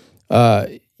earlier.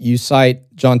 You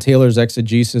cite John Taylor's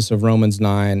exegesis of Romans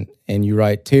 9, and you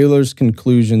write, Taylor's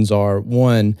conclusions are,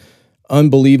 1,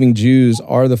 unbelieving Jews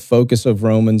are the focus of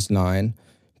Romans 9.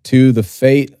 2, the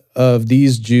fate of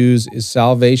these Jews is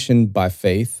salvation by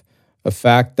faith, a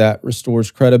fact that restores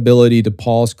credibility to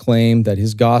Paul's claim that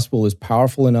his gospel is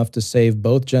powerful enough to save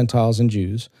both Gentiles and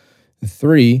Jews.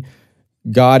 3,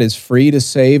 God is free to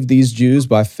save these Jews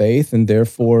by faith and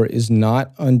therefore is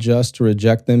not unjust to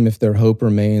reject them if their hope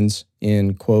remains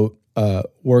in, quote,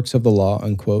 works of the law,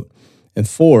 unquote. And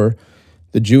 4,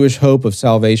 the Jewish hope of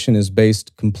salvation is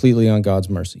based completely on God's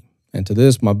mercy. And to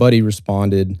this, my buddy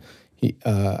responded,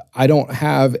 I don't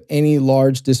have any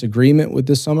large disagreement with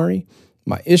this summary.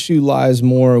 My issue lies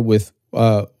more with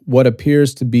what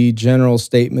appears to be general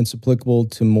statements applicable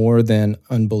to more than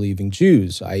unbelieving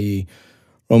Jews, i.e.,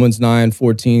 Romans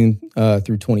 9:14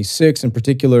 through 26, in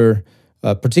particularly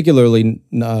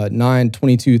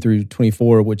 9:22 through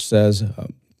 24, which says,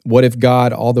 what if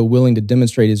God, although willing to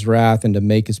demonstrate his wrath and to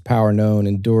make his power known,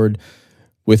 endured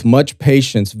with much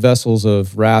patience vessels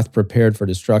of wrath prepared for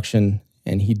destruction,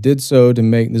 and he did so to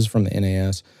make, this is from the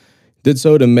NAS, did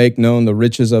so to make known the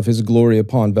riches of his glory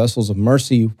upon vessels of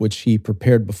mercy, which he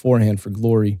prepared beforehand for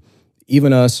glory,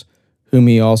 even us, whom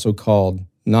he also called,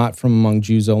 not from among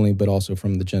Jews only, but also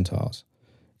from the Gentiles.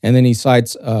 And then he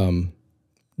cites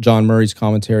John Murray's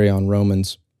commentary on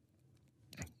Romans.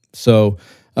 So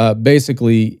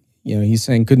basically, he's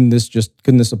saying, couldn't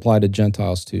this apply to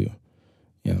Gentiles too?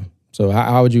 So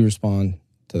how would you respond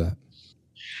to that?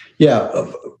 Yeah.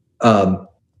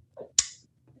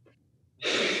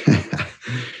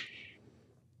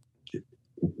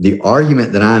 The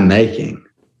argument that I'm making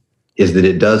is that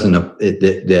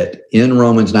that in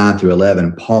Romans 9 through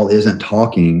 11, Paul isn't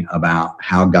talking about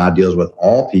how God deals with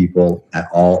all people at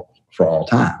all for all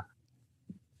time.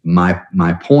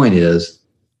 My point is,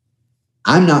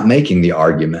 I'm not making the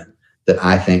argument that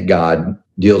I think God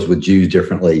deals with Jews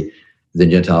differently than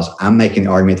Gentiles. I'm making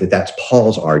the argument that that's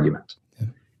Paul's argument. Yeah.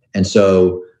 And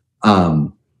so,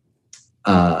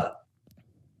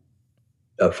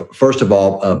 first of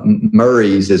all,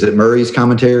 Murray's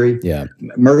commentary? Yeah.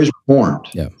 Murray's Reformed.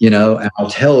 Yeah. And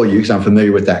I'll tell you, because I'm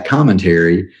familiar with that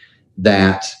commentary,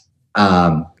 that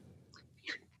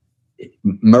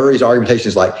Murray's argumentation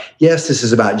is like, yes, this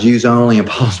is about Jews only, and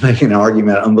Paul's making an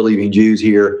argument about unbelieving Jews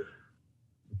here,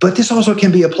 but this also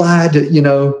can be applied to, in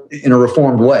a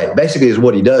Reformed way. Basically, is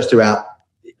what he does throughout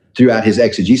his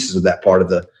exegesis of that part of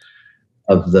the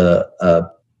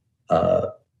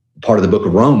book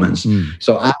of Romans.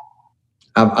 So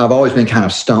I've always been kind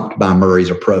of stumped by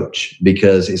Murray's approach,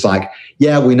 because it's like,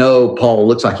 yeah, we know Paul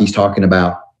looks like he's talking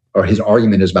about, or his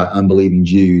argument is about unbelieving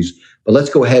Jews, But let's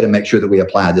go ahead and make sure that we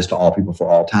apply this to all people for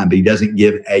all time. But he doesn't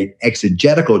give an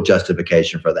exegetical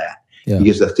justification for that. Yeah. He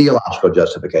gives a theological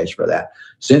justification for that.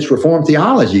 Since Reformed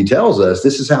theology tells us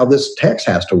this is how this text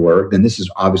has to work, then this is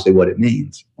obviously what it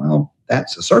means. Well,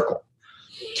 that's a circle.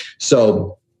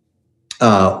 So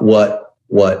what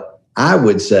I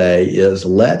would say is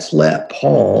let's let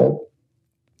Paul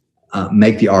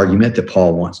make the argument that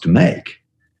Paul wants to make.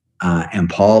 And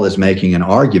Paul is making an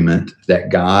argument that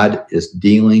God is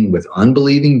dealing with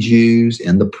unbelieving Jews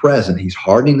in the present. He's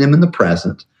hardening them in the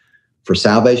present for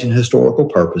salvation historical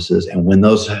purposes. And when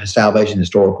those salvation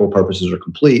historical purposes are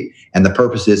complete, and the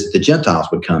purpose is that the Gentiles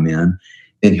would come in,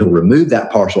 then he'll remove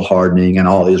that partial hardening and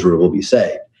all Israel will be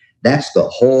saved. That's the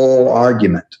whole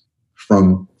argument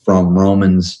from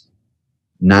Romans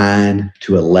 9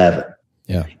 to 11.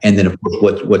 Yeah. And then, of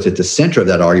course, what's at the center of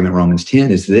that argument, Romans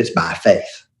 10, is that it's by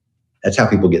faith. That's how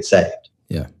people get saved.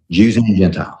 Yeah. Jews and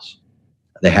Gentiles.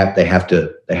 They have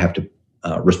to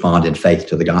respond in faith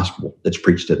to the gospel that's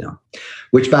preached to them.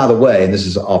 Which, by the way, and this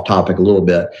is off topic a little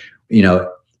bit,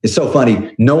 it's so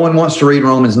funny. No one wants to read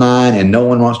Romans 9 and no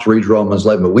one wants to read Romans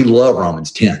 11, but we love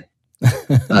Romans 10.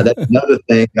 That's another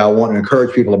thing I want to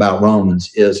encourage people about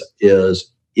Romans is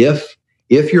if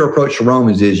your approach to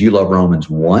Romans is you love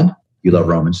Romans 1, you love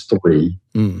Romans 3,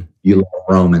 you love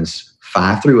Romans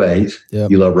 5 through 8,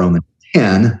 you love Romans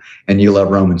 10, and you love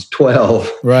Romans 12,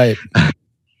 right?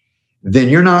 Then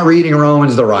you're not reading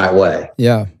Romans the right way.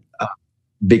 Yeah.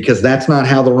 Because that's not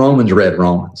how the Romans read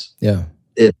Romans. Yeah.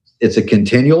 It's a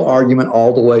continual argument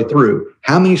all the way through.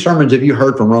 How many sermons have you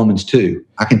heard from Romans 2?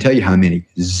 I can tell you how many.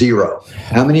 0.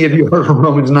 How many have you heard from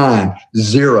Romans 9?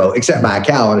 0, except by a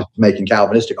Calvinist making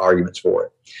Calvinistic arguments for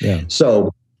it. Yeah.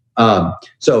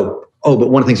 But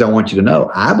one of the things I want you to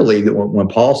know, I believe that when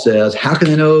Paul says, how can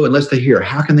they know unless they hear?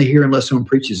 How can they hear unless someone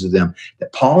preaches to them?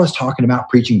 That Paul is talking about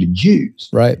preaching to Jews.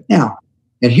 Right. Now,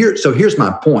 here's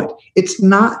my point. It's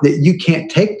not that you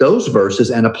can't take those verses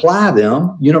and apply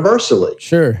them universally.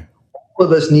 Sure. All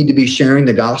of us need to be sharing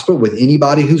the gospel with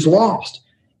anybody who's lost.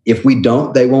 If we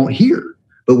don't, they won't hear.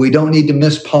 But we don't need to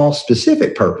miss Paul's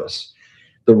specific purpose.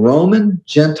 The Roman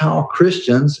Gentile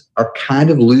Christians are kind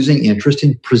of losing interest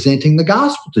in presenting the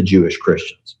gospel to Jewish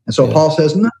Christians. And so Paul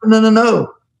says,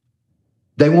 no.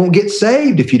 They won't get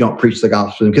saved if you don't preach the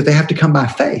gospel to them because they have to come by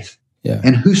faith. Yeah.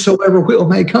 And whosoever will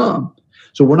may come.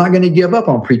 So we're not going to give up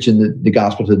on preaching the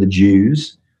gospel to the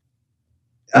Jews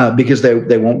because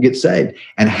they won't get saved.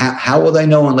 And how will they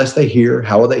know unless they hear?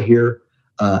 How will they hear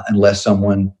unless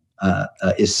someone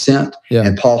is sent? Yeah.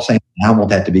 And Paul's saying, I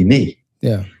want that to be me.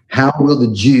 Yeah. How will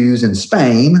the Jews in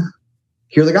Spain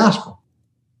hear the gospel?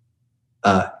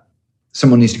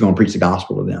 Someone needs to go and preach the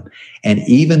gospel to them. And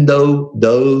even though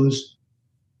those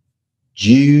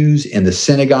Jews in the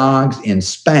synagogues in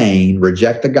Spain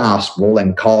reject the gospel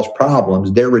and cause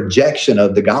problems, their rejection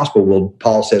of the gospel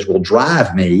Paul says, will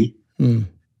drive me,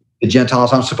 the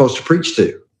Gentiles I'm supposed to preach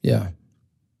to. Yeah.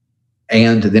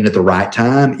 And then at the right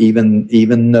time,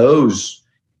 even those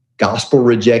gospel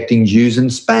rejecting Jews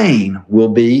in Spain will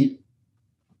be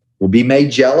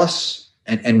made jealous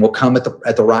and will come at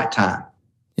the right time.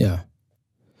 Yeah.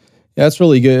 That's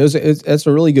really good. That's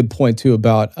a really good point too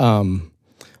about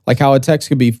like how a text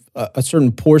could be a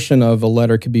certain portion of a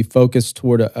letter could be focused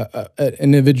toward an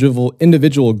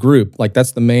individual group. Like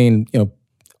that's the main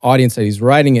audience that he's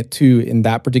writing it to in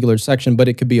that particular section, but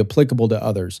it could be applicable to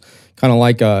others. Kind of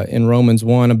like in Romans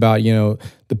 1 about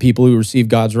the people who receive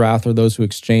God's wrath are those who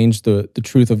exchange the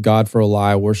truth of God for a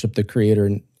lie, worship the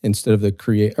Creator instead of the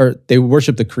creator, or they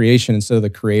worship the creation instead of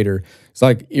the Creator. It's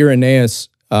like Irenaeus,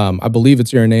 I believe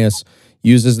it's Irenaeus,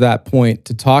 uses that point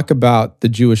to talk about the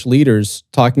Jewish leaders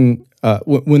talking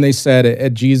when they said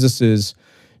at Jesus's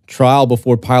trial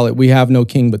before Pilate, "We have no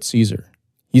king but Caesar."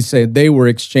 He said they were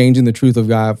exchanging the truth of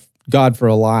God for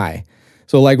a lie.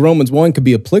 So like Romans 1 could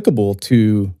be applicable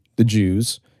to the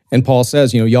Jews. And Paul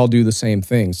says, y'all do the same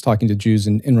things, talking to Jews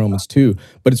in Romans 2,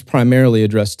 but it's primarily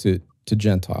addressed to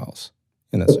Gentiles.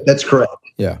 That's correct.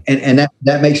 Yeah. And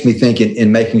that makes me think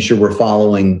in making sure we're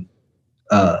following,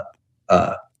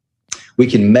 we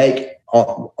can make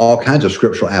all kinds of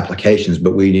scriptural applications,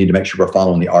 but we need to make sure we're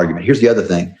following the argument. Here's the other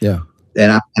thing. Yeah.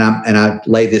 And I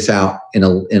lay this out in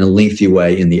a lengthy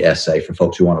way in the essay for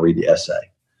folks who want to read the essay.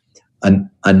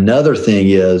 Another thing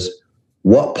is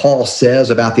what Paul says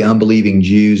about the unbelieving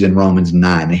Jews in Romans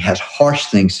 9. He has harsh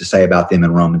things to say about them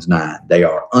in Romans 9. They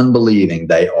are unbelieving.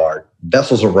 They are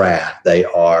vessels of wrath. They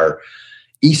are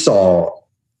Esau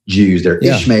Jews. They're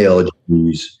Ishmael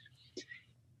Jews.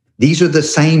 These are the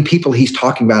same people he's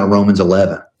talking about in Romans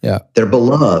 11. Yeah. They're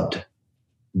beloved.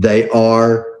 They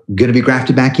are going to be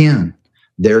grafted back in.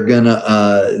 they're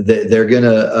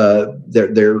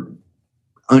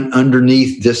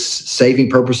underneath this saving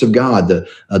purpose of God.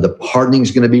 The pardoning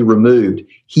is going to be removed.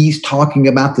 He's talking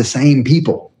about the same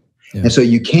people. Yeah. And so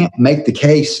you can't make the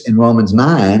case in Romans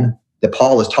 9 that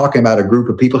Paul is talking about a group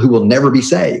of people who will never be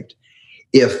saved,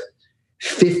 if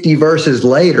 50 verses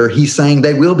later he's saying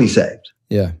they will be saved.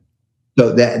 Yeah.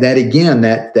 So that again,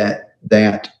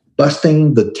 that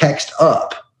busting the text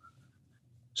up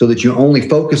so that you only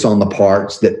focus on the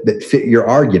parts that fit your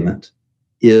argument,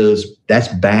 that's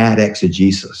bad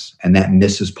exegesis, and that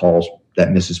misses Paul's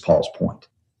point.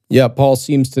 Yeah, Paul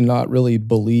seems to not really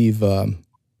believe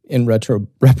in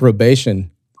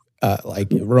reprobation, like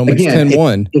Romans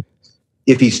 10:1.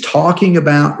 If he's talking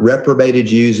about reprobated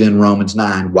Jews in Romans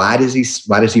 9, why does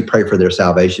he pray for their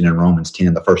salvation in Romans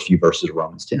 10, the first few verses of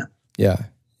Romans 10? Yeah.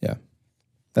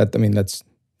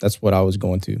 That's what I was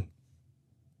going to.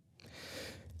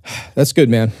 That's good,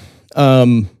 man.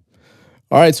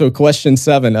 All right, so question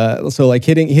 7. So like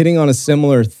hitting on a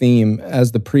similar theme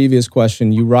as the previous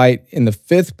question, you write in the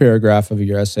 5th paragraph of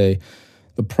your essay,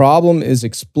 the problem is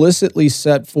explicitly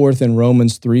set forth in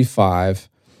Romans 3:5.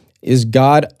 Is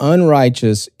God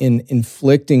unrighteous in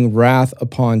inflicting wrath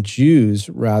upon Jews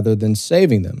rather than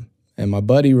saving them? And my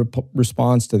buddy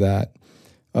responds to that.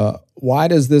 Why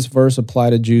does this verse apply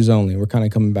to Jews only? We're kind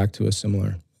of coming back to a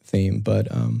similar theme, but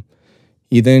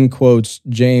he then quotes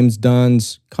James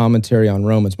Dunn's commentary on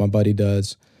Romans, my buddy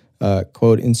does,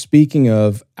 quote, in speaking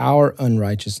of our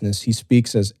unrighteousness, he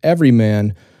speaks as every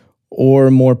man, or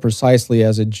more precisely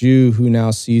as a Jew who now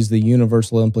sees the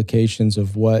universal implications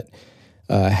of what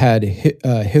had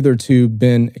hitherto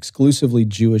been exclusively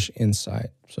Jewish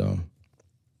insight. So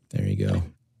there you go.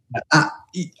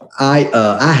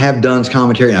 I have Dunn's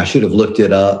commentary, and I should have looked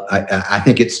it up. I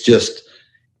think it's just,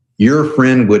 your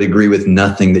friend would agree with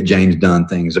nothing that James Dunn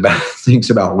thinks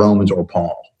about Romans or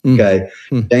Paul. Okay.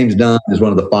 James Dunn is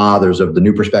one of the fathers of the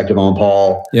new perspective on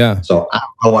Paul. Yeah. So I don't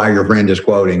know why your friend is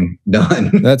quoting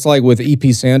Dunn. That's like with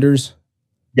E.P. Sanders.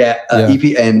 Yeah.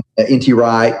 E.P. and N.T.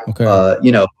 Wright. Okay.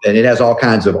 And it has all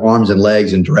kinds of arms and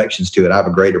legs and directions to it. I have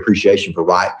a great appreciation for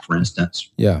Wright, for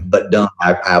instance. Yeah. But Dunn,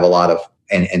 I have a lot of,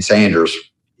 and Sanders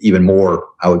even more.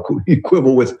 I would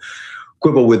quibble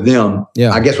with them.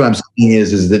 Yeah. I guess what I'm saying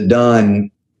is that Dunn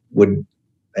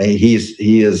he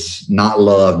is not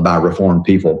loved by Reformed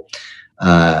people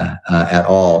at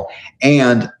all.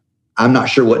 And I'm not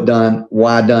sure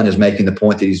why Dunn is making the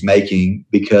point that he's making,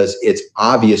 because it's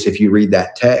obvious if you read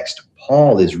that text,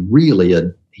 Paul is really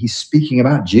he's speaking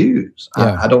about Jews.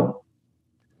 Yeah.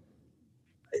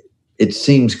 It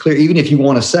seems clear, even if you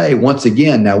want to say, once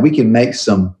again, now we can make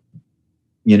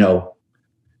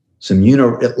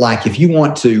like if you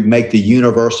want to make the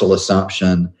universal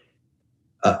assumption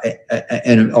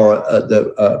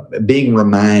being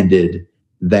reminded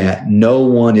that no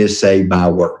one is saved by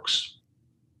works.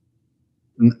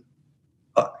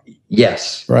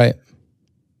 Yes. Right.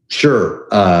 Sure.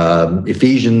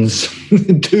 Ephesians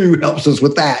 2 helps us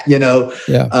with that,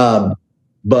 Yeah.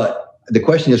 But the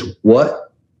question is, what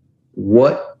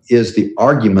is the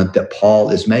argument that Paul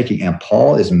is making? And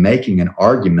Paul is making an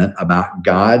argument about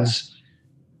God's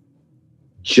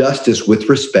justice with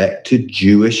respect to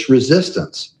Jewish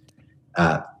resistance.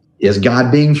 Is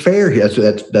God being fair here?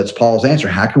 That's Paul's answer.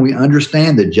 How can we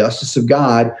understand the justice of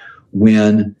God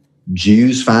when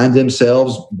Jews find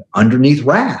themselves underneath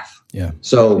wrath? Yeah.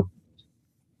 So,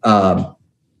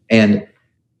 and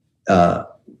I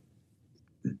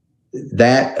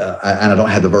don't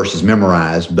have the verses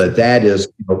memorized, but that is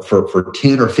for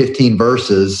 10 or 15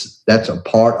 verses. That's a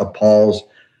part of Paul's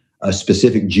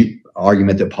specific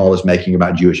argument that Paul is making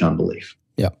about Jewish unbelief.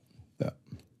 Yeah.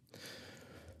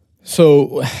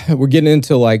 So we're getting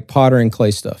into like potter and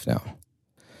clay stuff now.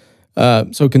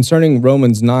 So concerning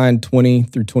Romans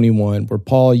 9:20 through 21, where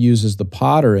Paul uses the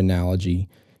potter analogy,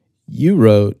 you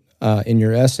wrote in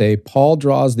your essay, Paul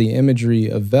draws the imagery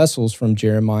of vessels from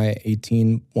Jeremiah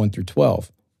 18:1 through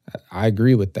 12. I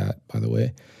agree with that, by the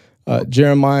way.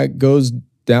 Jeremiah goes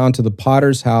down to the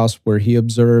potter's house where he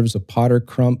observes a potter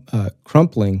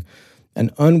crumpling an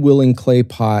unwilling clay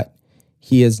pot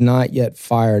he has not yet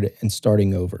fired and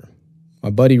starting over. My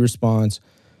buddy responds,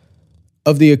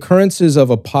 of the occurrences of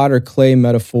a potter-clay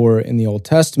metaphor in the Old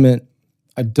Testament,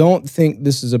 I don't think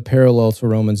this is a parallel to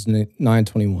Romans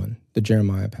 9:21, the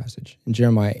Jeremiah passage. In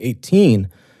Jeremiah 18,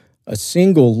 a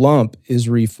single lump is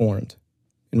reformed.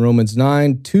 In Romans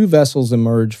 9, 2 vessels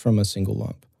emerge from a single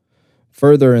lump.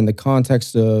 Further, in the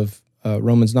context of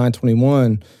Romans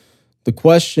 9:21, the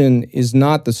question is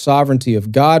not the sovereignty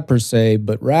of God per se,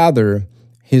 but rather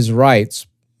his rights,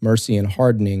 mercy and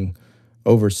hardening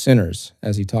over sinners,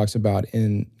 as he talks about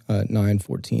in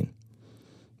 9:14.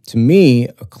 To me,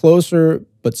 a closer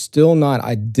but still not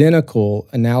identical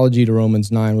analogy to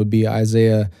Romans 9 would be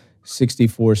Isaiah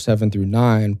 64, 7 through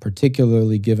 9,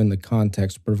 particularly given the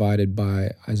context provided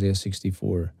by Isaiah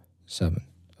 64, 7.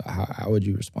 How would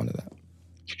you respond to that?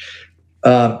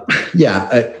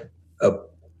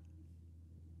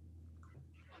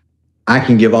 I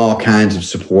can give all kinds of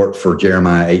support for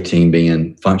Jeremiah 18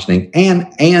 being functioning, and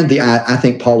I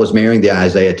think Paul is marrying the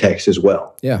Isaiah text as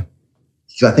well. Yeah.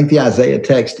 So I think the Isaiah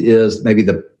text is maybe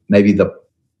the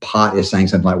pot is saying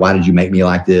something like, "Why did you make me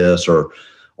like this?" or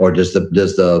does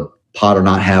the potter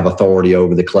not have authority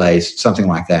over the clay? Something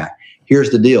like that. Here's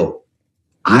the deal: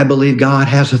 I believe God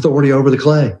has authority over the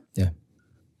clay. Yeah,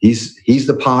 He's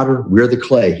the potter. We're the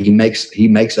clay. He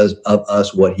makes us of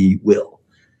us what He will.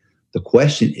 The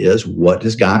question is, what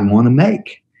does God want to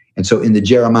make? And so, in the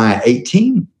Jeremiah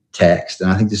 18 text, and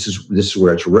I think this is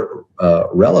where it's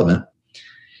relevant.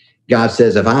 God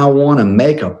says, if I want to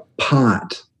make a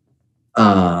pot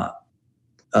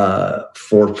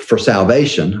for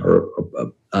salvation,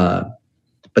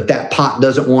 but that pot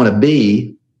doesn't want to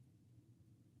be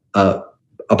a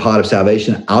pot of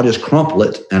salvation, I'll just crumple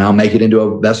it and I'll make it into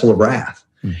a vessel of wrath.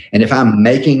 And if I'm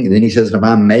making, then he says, if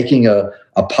I'm making a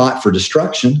pot for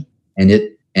destruction and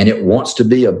it wants to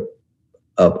be a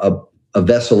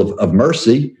vessel of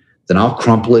mercy, then I'll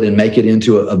crumple it and make it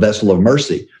into a vessel of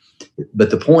mercy. But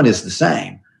the point is the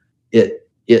same. It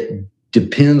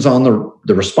depends on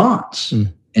the response.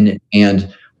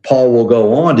 And Paul will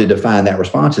go on to define that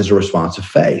response as a response of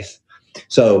faith.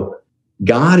 So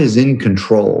God is in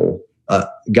control.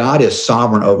 God is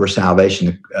sovereign over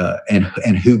salvation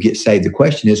and who gets saved. The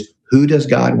question is, who does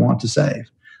God want to save?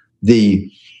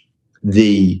 The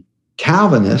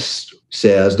Calvinist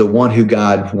says the one who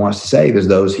God wants to save is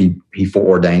those he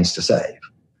foreordains to save,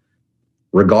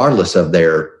 regardless of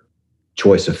their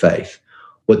choice of faith.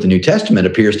 What the New Testament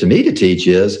appears to me to teach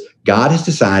is God has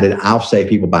decided I'll save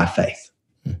people by faith.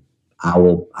 I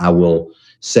will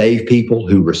save people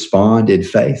who respond in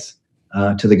faith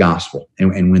to the gospel.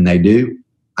 And when they do,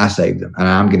 I save them. And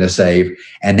I'm going to save.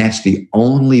 And that's the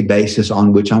only basis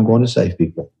on which I'm going to save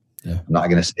people. Yeah. I'm not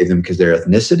going to save them because of their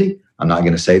ethnicity. I'm not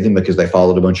going to save them because they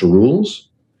followed a bunch of rules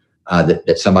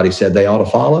that somebody said they ought to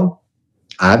follow.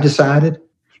 I've decided,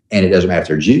 and it doesn't matter if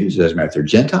they're Jews, it doesn't matter if they're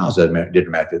Gentiles, it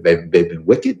doesn't matter if they've been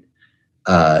wicked.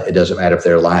 It doesn't matter if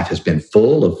their life has been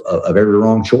full of every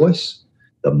wrong choice.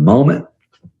 The moment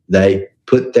they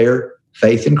put their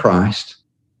faith in Christ,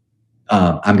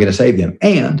 I'm going to save them.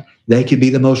 And they could be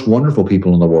the most wonderful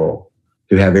people in the world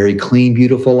who have very clean,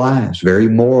 beautiful lives, very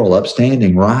moral,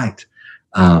 upstanding, right,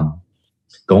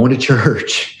 going to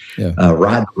church,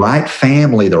 right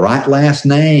family, the right last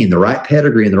name, the right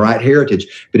pedigree, and the right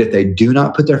heritage. But if they do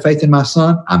not put their faith in my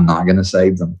Son, I'm not going to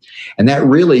save them. And that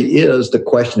really is the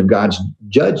question of God's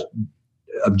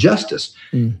justice.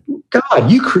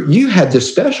 God, you have this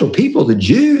special people, the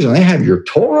Jews, and they have your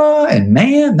Torah, and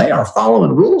man, they are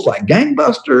following rules like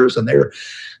gangbusters, and they're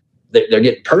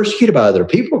getting persecuted by other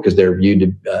people because they're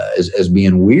viewed as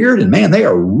being weird. And man,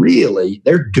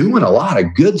 they're doing a lot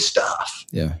of good stuff.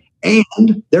 Yeah.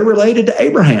 And they're related to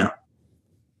Abraham.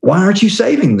 Why aren't you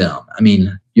saving them? I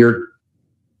mean, you're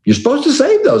supposed to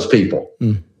save those people.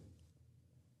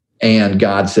 And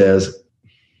God says,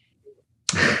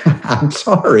 I'm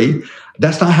sorry,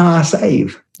 that's not how I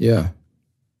save. Yeah.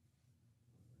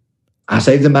 I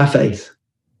save them by faith.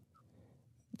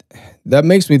 That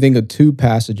makes me think of two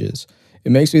passages.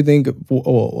 It makes me think of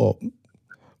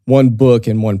one book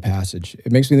and one passage.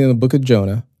 It makes me think of the book of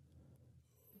Jonah,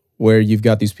 where you've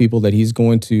got these people that he's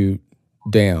going to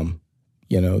damn,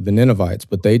 the Ninevites,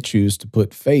 but they choose to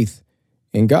put faith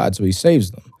in God, so he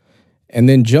saves them. And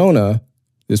then Jonah,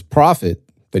 this prophet,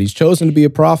 that he's chosen to be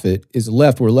a prophet,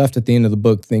 we're left at the end of the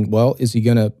book think, well, is he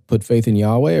going to put faith in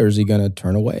Yahweh or is he going to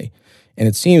turn away? And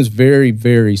it seems very,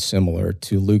 very similar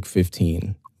to Luke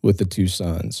 15 with the two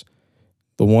sons.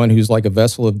 The one who's like a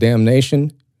vessel of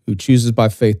damnation who chooses by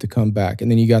faith to come back. And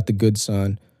then you got the good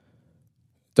son,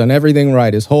 done everything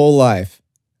right his whole life,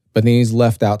 but then he's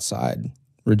left outside,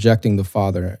 rejecting the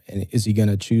father. And is he going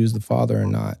to choose the father or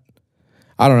not?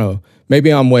 I don't know.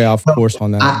 Maybe I'm way off course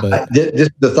on that. But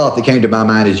the thought that came to my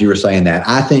mind as you were saying that,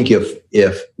 I think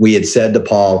if we had said to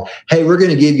Paul, hey, we're going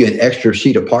to give you an extra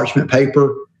sheet of parchment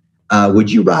paper, would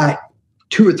you write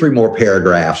 2 or 3 more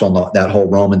paragraphs on that whole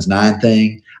Romans 9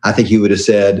 thing? I think he would have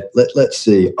said, let's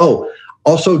see. Oh,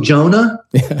 also Jonah.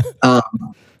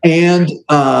 And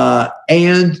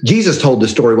Jesus told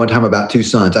this story one time about 2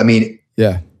 sons. I mean,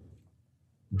 yeah,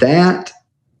 that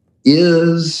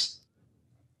is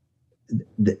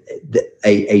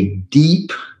a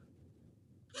deep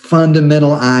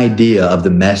fundamental idea of the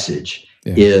message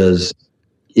is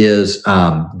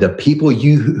the people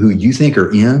who you think are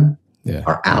in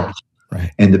are out,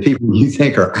 right, and the people you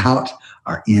think are out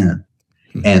are in,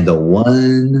 and the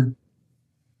one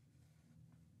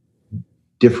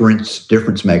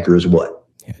difference maker is what?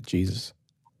 Yeah, Jesus.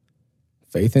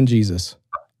 Faith in Jesus.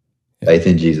 Faith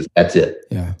in Jesus. That's it.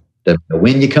 Yeah. Doesn't matter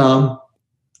when you come,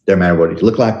 doesn't matter what you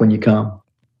look like when you come.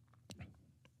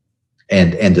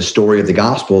 And the story of the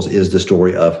Gospels is the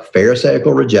story of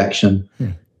Pharisaical rejection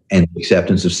and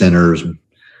acceptance of sinners,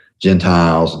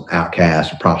 Gentiles,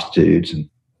 outcasts, and prostitutes.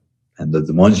 And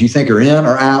the ones you think are in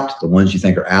are out. The ones you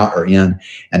think are out are in.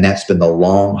 And that's been the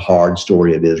long, hard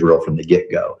story of Israel from the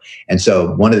get-go. And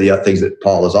so one of the other things that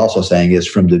Paul is also saying is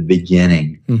from the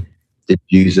beginning, the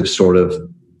Jews have sort of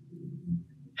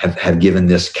have given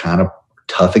this kind of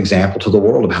tough example to the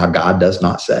world of how God does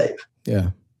not save.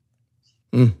 Yeah.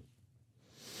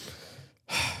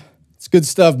 It's good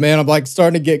stuff, man. I'm like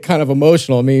starting to get kind of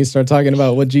emotional. I mean, you start talking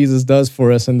about what Jesus does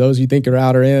for us, and those you think are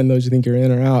out or in, those you think are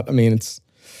in or out. I mean, it's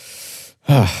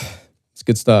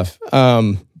good stuff.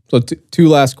 So two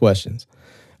last questions.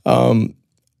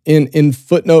 In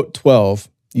footnote 12,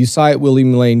 you cite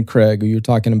William Lane Craig, who you were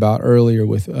talking about earlier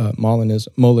with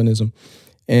Molinism,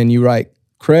 and you write,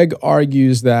 Craig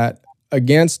argues that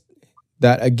against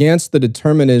the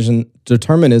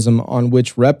determinism on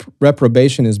which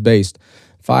reprobation is based,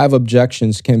 5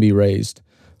 objections can be raised.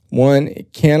 1,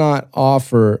 it cannot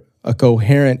offer a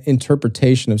coherent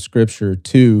interpretation of Scripture.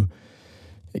 2,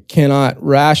 it cannot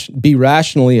be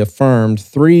rationally affirmed.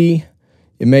 3,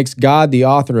 it makes God the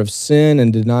author of sin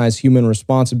and denies human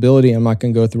responsibility. I'm not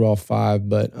going to go through all 5,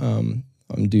 but I'm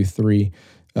going to do 3.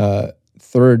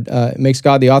 Third, it makes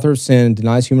God the author of sin and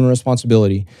denies human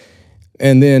responsibility.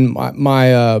 And then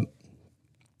my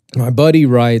buddy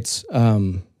writes,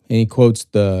 and he quotes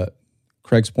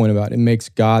Craig's point about it makes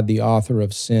God the author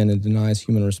of sin and denies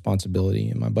human responsibility.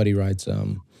 And my buddy writes,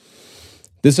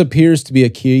 this appears to be a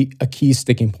key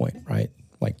sticking point, right?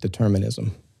 Like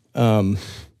determinism.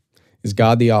 Is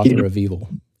God the author of evil?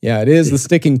 Yeah, it is the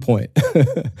sticking point.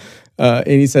 And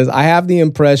he says, I have the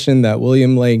impression that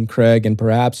William Lane Craig and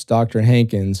perhaps Dr.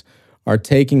 Hankins are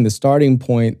taking the starting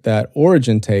point that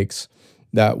Origen takes,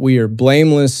 that we are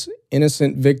blameless,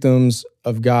 innocent victims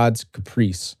of God's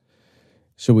caprice.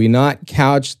 Should we not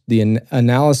couch the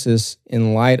analysis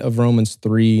in light of Romans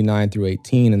 3, 9 through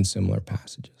 18 and similar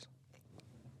passages?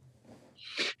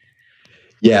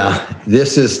 Yeah,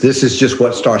 this is just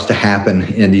what starts to happen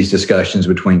in these discussions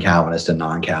between Calvinists and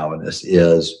non-Calvinists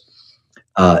is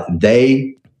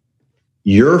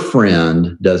your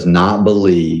friend does not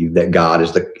believe that God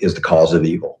is the cause of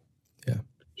evil. Yeah.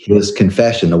 His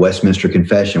confession, the Westminster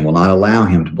Confession, will not allow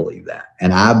him to believe that.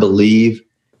 And I believe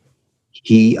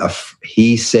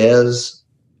he says,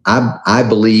 I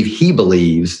believe he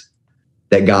believes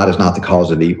that God is not the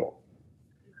cause of evil.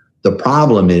 The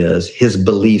problem is his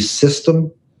belief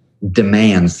system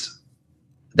demands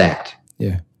that.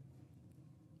 Yeah.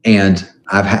 And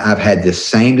I've had this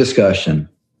same discussion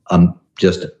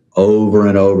just over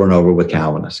and over and over with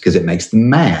Calvinists because it makes them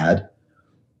mad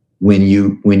when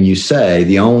you say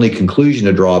the only conclusion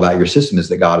to draw about your system is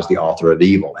that God is the author of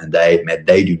evil, and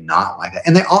they do not like that,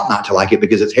 and they ought not to like it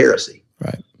because it's heresy.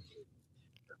 Right.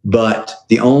 But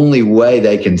the only way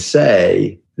they can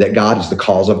say that God is the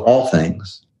cause of all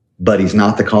things, but he's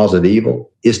not the cause of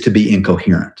evil, is to be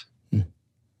incoherent.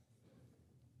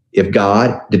 If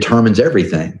God determines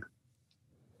everything,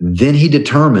 then he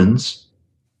determines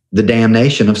the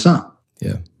damnation of some.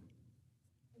 Yeah.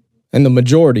 And the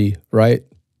majority, right?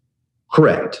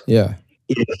 Correct. Yeah.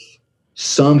 If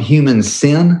some humans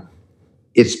sin,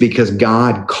 it's because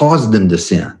God caused them to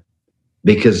sin,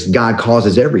 because God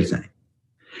causes everything.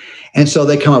 And so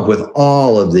they come up with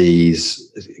all of these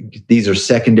are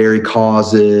secondary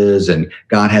causes, and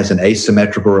God has an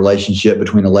asymmetrical relationship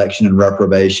between election and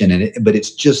reprobation, but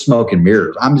it's just smoke and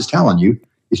mirrors. I'm just telling you,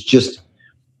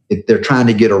 they're trying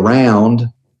to get around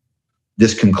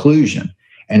this conclusion.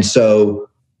 And so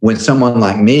when someone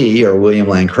like me or William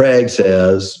Lane Craig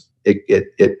says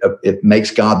it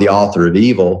makes God the author of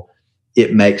evil,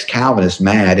 it makes Calvinists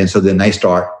mad. And so then they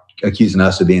start accusing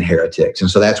us of being heretics.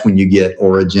 And so that's when you get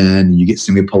Origen and you get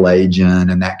Semi-Pelagian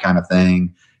and that kind of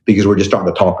thing, because we're just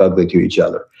starting to talk ugly to each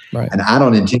other. Right. And I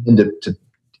don't intend to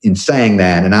in saying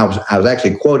that, and I was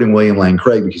actually quoting William Lane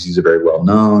Craig because he's a very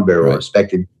well-known, very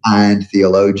well-respected, kind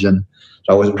theologian.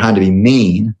 So I wasn't trying to be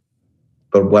mean,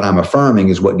 but what I'm affirming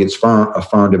is what gets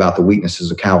affirmed about the weaknesses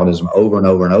of Calvinism over and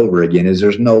over and over again is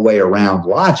there's no way around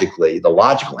logically the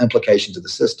logical implications of the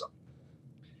system.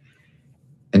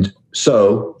 And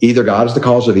so either God is the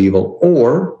cause of evil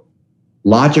or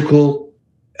God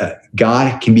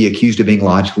can be accused of being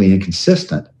logically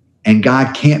inconsistent, and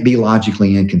God can't be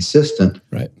logically inconsistent,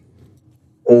 right?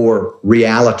 Or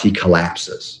reality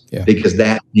collapses, Yeah. because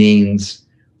that means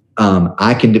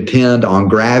I can depend on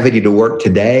gravity to work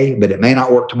today, but it may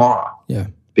not work tomorrow. Yeah.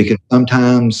 Because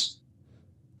sometimes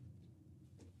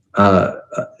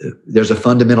there's a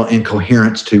fundamental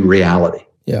incoherence to reality.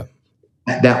 Yeah.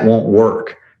 That won't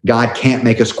work. God can't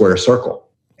make a square circle,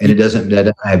 and that doesn't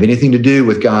have anything to do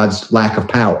with God's lack of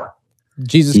power.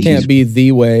 Jesus can't be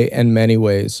the way and many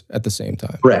ways at the same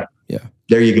time. Correct. Yeah.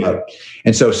 There you go.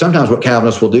 And so sometimes what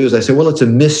Calvinists will do is they say, well, it's a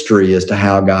mystery as to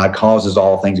how God causes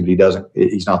all things, but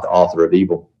he's not the author of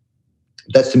evil.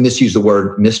 That's to misuse the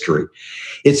word mystery.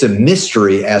 It's a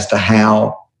mystery as to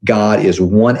how God is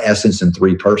one essence in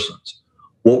three persons.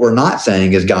 What we're not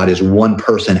saying is God is one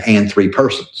person and three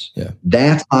persons. Yeah.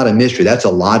 That's not a mystery. That's a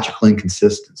logical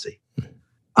inconsistency.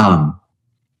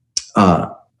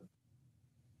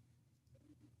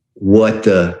 What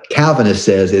the Calvinist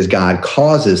says is God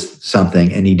causes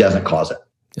something and he doesn't cause it.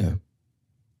 Yeah.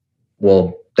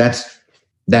 Well, that's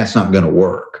not going to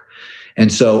work.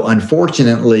 And so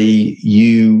unfortunately,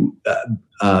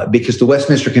 because the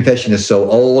Westminster Confession is so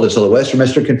old, and so the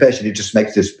Westminster Confession, it just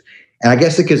makes this, and I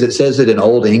guess because it says it in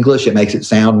Old English, it makes it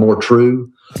sound more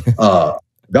true.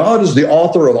 God is the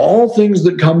author of all things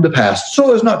that come to pass,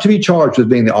 so as not to be charged with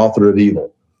being the author of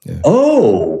evil. Yeah.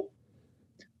 Oh,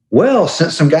 well,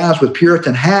 since some guys with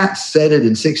Puritan hats said it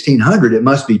in 1600, it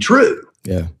must be true.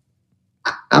 Yeah.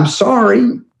 I'm sorry.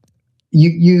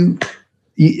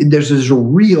 There's this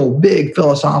real big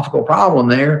philosophical problem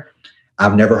there.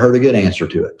 I've never heard a good answer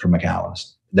to it from a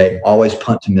Calvinist. They always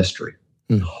punt to mystery.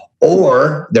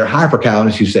 Or they're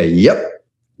hyper-Calvinists who say, yep,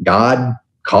 God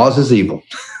causes evil.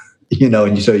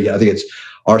 And so I think it's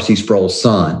R.C. Sproul's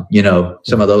son,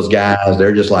 some of those guys,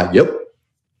 they're just like, yep,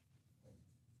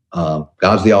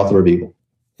 God's the author of evil.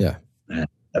 Yeah. And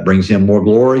that brings him more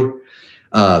glory.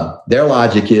 Their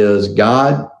logic is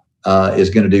God is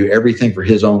going to do everything for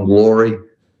his own glory.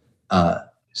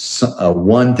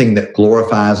 One thing that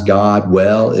glorifies God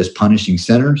well is punishing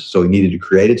sinners. So he needed to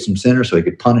create some sinners so he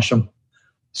could punish them,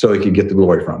 so he could get the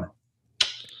glory from it.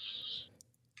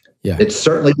 Yeah. It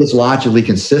certainly is logically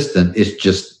consistent. It's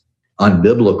just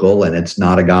unbiblical, and it's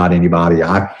not a God anybody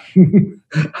I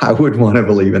would want to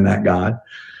believe in that God.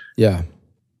 Yeah.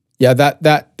 Yeah,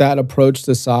 that approach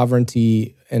to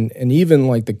sovereignty and even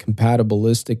like the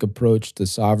compatibilistic approach to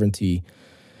sovereignty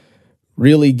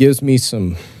really gives me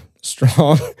some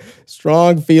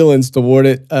strong feelings toward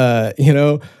it,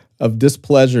 of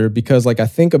displeasure, because like I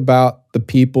think about the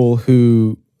people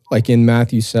who, like in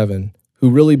Matthew 7, who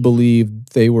really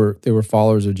believed they were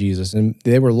followers of Jesus, and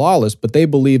they were lawless, but they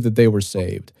believed that they were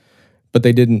saved, but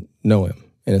they didn't know him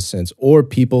in a sense. Or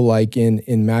people like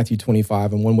in Matthew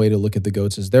 25, and one way to look at the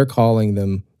goats is they're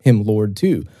calling him Lord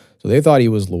too. So they thought he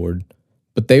was Lord,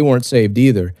 but they weren't saved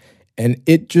either. And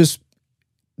it just,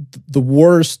 the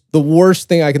worst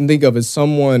thing I can think of is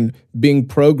someone being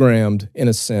programmed in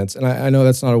a sense. And I know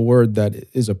that's not a word that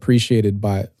is appreciated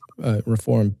by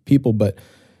Reformed people, but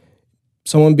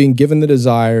someone being given the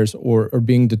desires or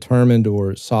being determined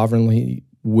or sovereignly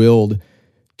willed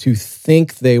to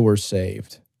think they were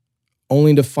saved,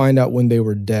 only to find out when they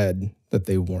were dead that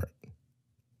they weren't.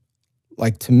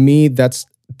 Like, to me, that's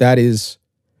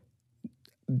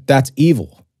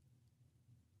evil.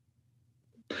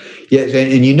 Yeah,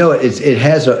 and it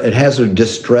has a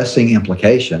distressing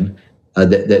implication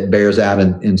that bears out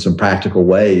in some practical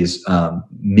ways.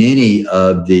 Many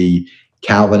of the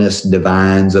Calvinist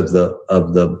divines of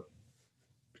the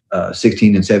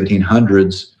 16 and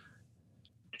 1700s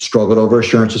struggled over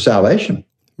assurance of salvation.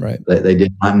 Right. They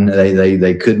did not.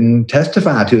 They couldn't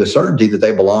testify to a certainty that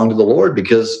they belonged to the Lord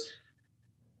because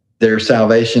their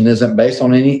salvation isn't based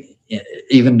on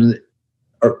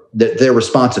their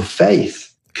response of faith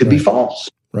could be false.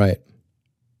 Right.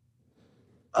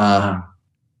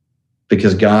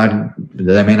 Because God,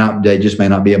 they just may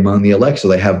not be among the elect, so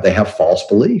they have false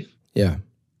belief. Yeah.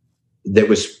 They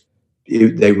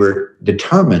were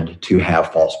determined to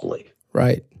have false belief.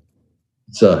 Right.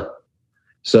 So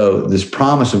this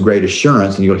promise of great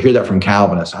assurance, and you'll hear that from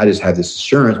Calvinists, I just have this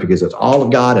assurance because it's all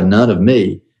of God and none of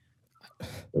me.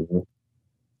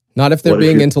 Not if they're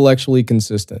being intellectually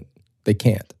consistent. They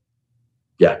can't.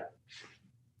 Yeah.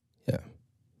 Yeah.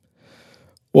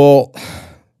 Well,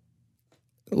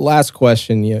 last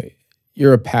question.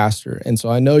 You're a pastor, and so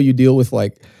I know you deal with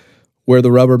like where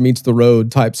the rubber meets the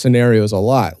road type scenarios a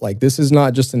lot. Like, this is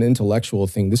not just an intellectual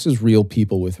thing. This is real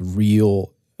people with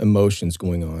real emotions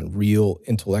going on, real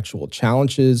intellectual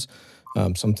challenges,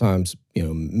 sometimes,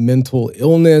 mental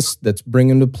illness that's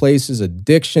bringing them to places,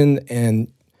 addiction,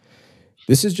 and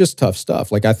this is just tough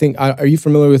stuff. Like, I think, are you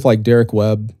familiar with like Derek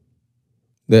Webb?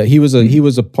 That he was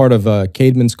a part of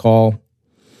Caedmon's Call,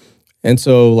 and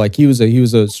so like he was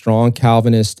a strong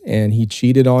Calvinist, and he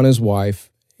cheated on his wife,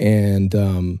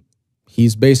 and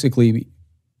he's basically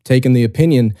taken the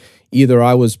opinion either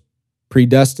I was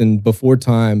predestined before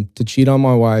time to cheat on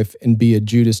my wife and be a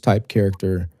Judas type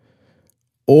character,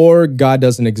 or God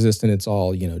doesn't exist and it's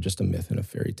all, just a myth and a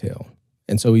fairy tale.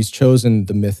 And so he's chosen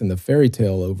the myth and the fairy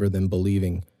tale over them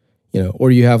believing,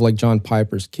 or you have like John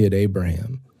Piper's kid,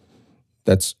 Abraham.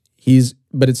 But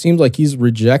it seems like he's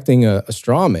rejecting a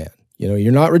straw man.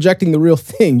 You're not rejecting the real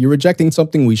thing. You're rejecting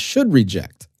something we should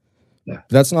reject. Yeah.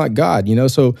 That's not God,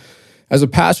 So as a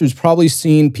pastor who's probably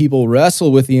seen people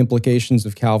wrestle with the implications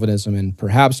of Calvinism and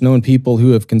perhaps known people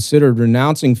who have considered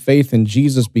renouncing faith in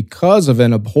Jesus because of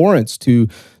an abhorrence to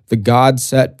the God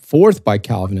set forth by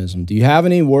Calvinism, do you have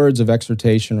any words of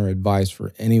exhortation or advice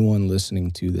for anyone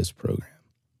listening to this program?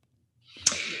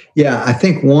 Yeah, I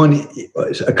think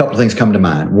a couple of things come to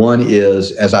mind. One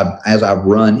is as I've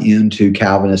run into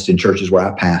Calvinists in churches where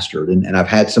I pastored, and I've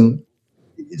had some,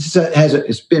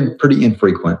 it's been pretty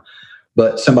infrequent,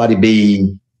 but somebody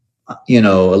be, a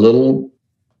little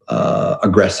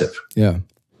aggressive. Yeah.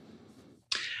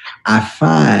 I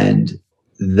find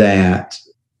that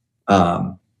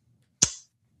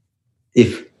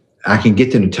if I can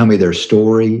get them to tell me their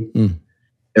story,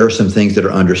 there are some things that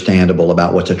are understandable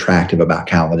about what's attractive about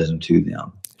Calvinism to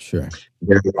them. Sure.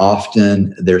 Very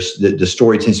often, the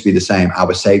story tends to be the same. I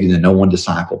was saved and no one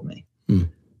discipled me.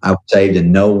 I was saved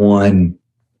and no one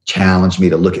challenged me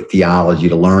to look at theology,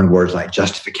 to learn words like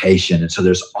justification. And so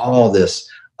there's all this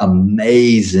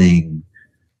amazing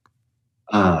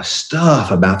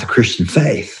stuff about the Christian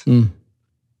faith.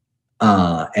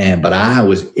 But I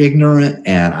was ignorant,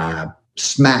 and I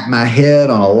smacked my head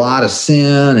on a lot of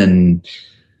sin and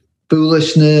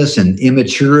foolishness and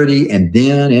immaturity. And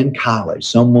then in college,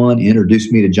 someone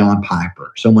introduced me to John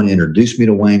Piper. Someone introduced me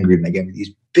to Wayne Grudem. They gave me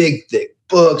these big, thick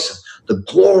books, the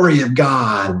glory of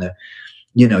God, and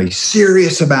he's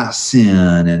serious about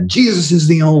sin, and Jesus is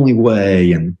the only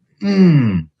way, and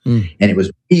it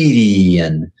was meaty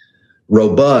and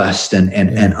robust and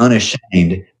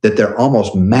unashamed, that they're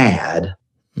almost mad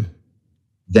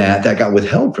that got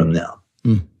withheld from them.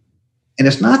 And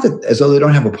it's not that as though they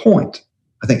don't have a point.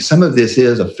 I think some of this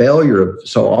is a failure of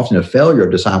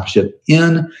discipleship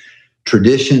in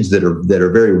traditions that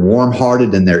are very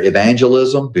warm-hearted in their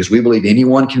evangelism, because we believe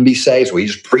anyone can be saved. So we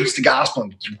just preach the gospel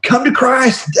and come to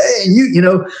Christ today, and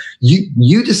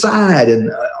you decide,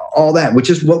 and all that, which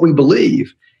is what we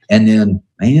believe. And then,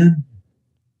 man,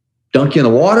 dunk you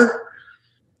in the water.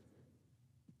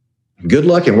 Good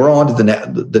luck, and we're on to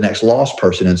the next lost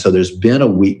person. And so there's been a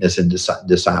weakness in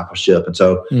discipleship. And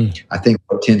so I think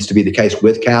what tends to be the case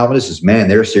with Calvinists is, man,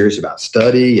 they're serious about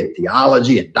study and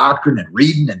theology and doctrine and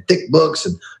reading and thick books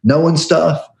and knowing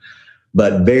stuff.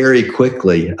 But very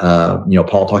quickly,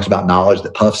 Paul talks about knowledge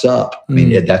that puffs up. I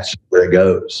mean, that's where it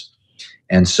goes.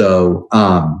 And so,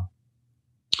 one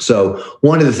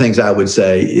of the things I would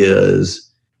say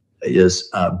is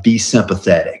be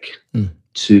sympathetic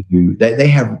to. They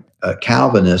have.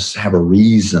 Calvinists have a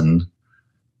reason,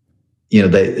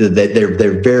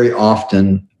 they're very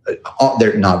often,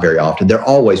 they're not very often, they're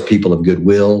always people of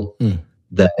goodwill.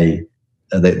 They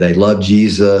love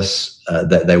Jesus,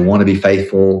 that they want to be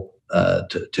faithful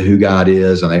to who God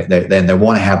is, and they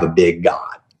want to have a big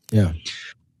God. Yeah.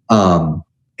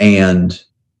 And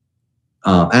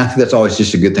I think that's always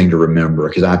just a good thing to remember,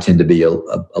 because I tend to be a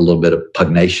little bit of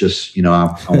pugnacious.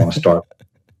 I want to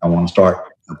start.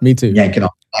 Me too. Yanking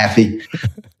off Taffy.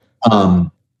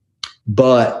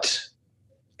 But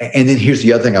then here's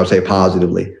the other thing I would say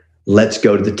positively. Let's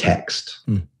go to the text.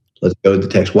 Let's go to the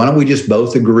text. Why don't we just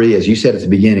both agree, as you said at the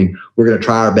beginning, we're going to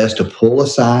try our best to pull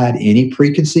aside any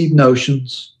preconceived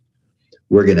notions.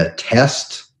 We're going to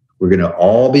test. We're going to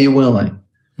all be willing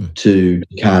to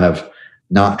kind of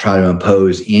not try to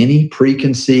impose any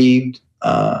preconceived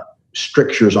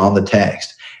strictures on the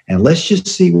text. And let's just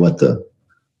see what the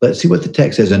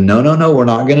text says. And no, we're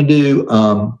not going to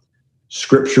do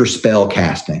scripture spell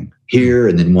casting here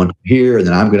and then one here, and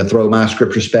then I'm going to throw my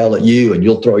scripture spell at you and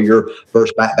you'll throw your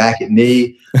verse back at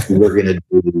me. We're going to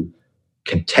do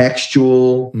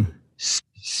contextual,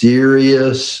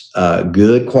 serious,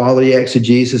 good quality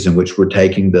exegesis in which we're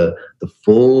taking the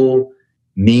full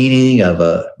meaning of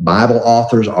a Bible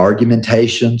author's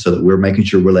argumentation, so that we're making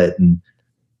sure we're letting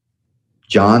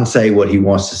John say what he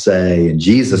wants to say and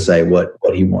Jesus say what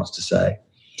he wants to say.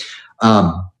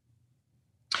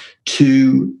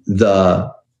 To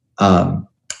the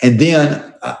And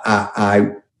then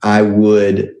I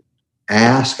would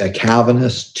ask a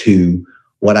Calvinist to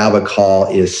what I would call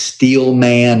is steel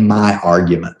man my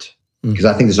argument, because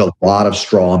I think there's a lot of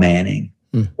straw manning.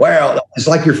 Well, it's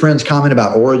like your friend's comment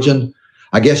about Origen.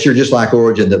 I guess you're just like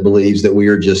Origen that believes that we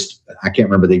are just, I can't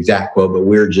remember the exact quote, but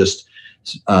we're just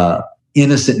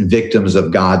innocent victims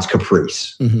of God's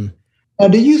caprice. Now,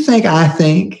 do you think I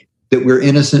think that we're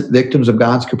innocent victims of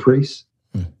God's caprice?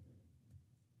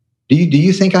 Do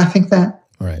you think I think that?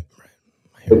 Right.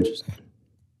 I hear what you're saying.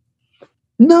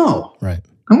 No. Right.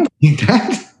 I don't think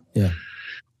that. Yeah.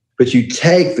 But you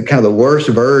take the kind of the worst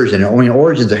version. I mean,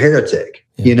 Origen's a heretic,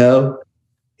 you know,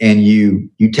 and you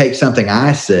take something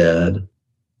I said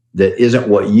that isn't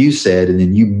what you said, and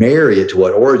then you marry it to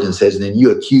what Origen says, and then you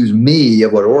accuse me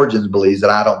of what Origen believes that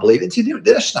I don't believe. And see,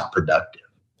 that's not productive.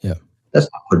 Yeah. That's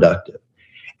not productive.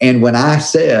 And when I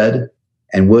said,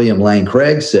 and William Lane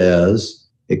Craig says,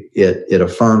 it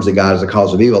affirms that God is the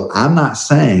cause of evil, I'm not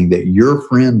saying that your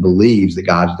friend believes that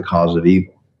God is the cause of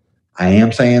evil. I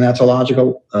am saying that's a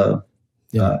logical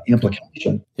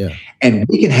implication. Yeah. And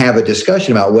we can have a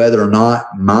discussion about whether or not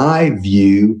my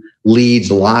view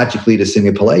leads logically to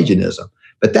semi-Pelagianism.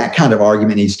 But that kind of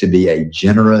argument needs to be a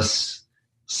generous,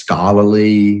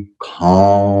 scholarly,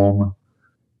 calm,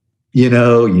 you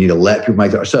need to let people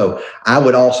make that. So I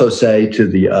would also say to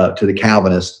the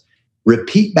Calvinist,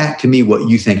 repeat back to me what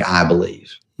you think I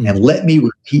believe, and let me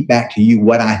repeat back to you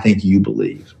what I think you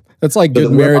believe. That's like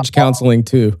good marriage counseling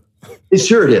too.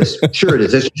 Sure it is. Sure it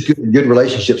is. It's just good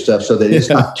relationship stuff, so that it's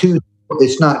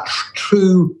not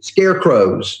true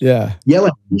scarecrows yelling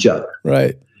at each other.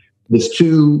 Right. It's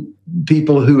two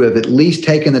people who have at least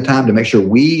taken the time to make sure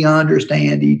we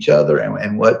understand each other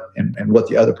and what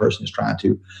the other person is trying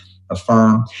to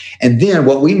affirm. And then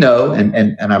what we know,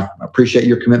 and I appreciate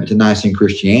your commitment to Nicene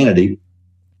Christianity,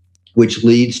 which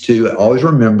leads to always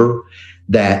remember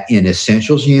that in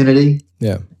essentials, unity,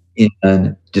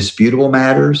 in disputable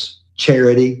matters,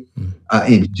 charity,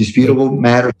 in disputable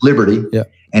matters, liberty,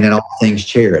 and in all things,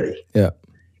 charity. Yeah.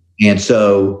 And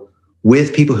so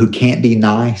with people who can't be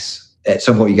nice, at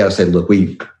some point you got to say, look,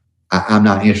 I'm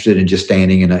not interested in just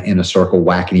standing in a circle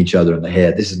whacking each other in the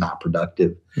head. This is not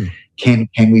productive. Can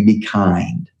we be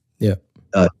kind to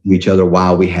each other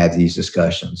while we have these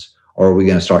discussions? Or are we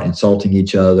going to start insulting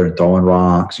each other and throwing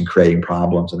rocks and creating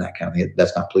problems and that kind of thing?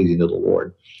 That's not pleasing to the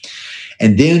Lord.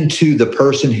 And then to the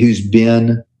person who's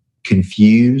been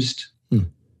confused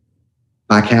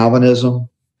by Calvinism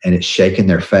and it's shaken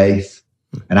their faith,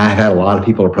 and I've had a lot of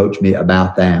people approach me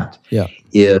about that,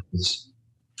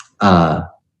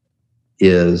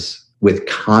 is with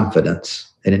confidence.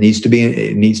 And it needs to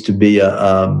be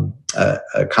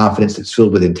a confidence that's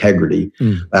filled with integrity.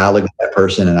 I look at that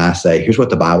person and I say, here's what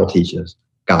the Bible teaches.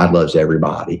 God loves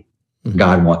everybody.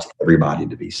 God wants everybody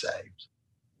to be saved.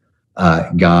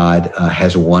 God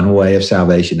has one way of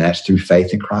salvation. That's through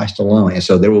faith in Christ alone. And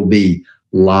so there will be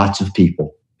lots of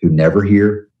people who never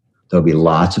hear. There'll be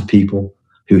lots of people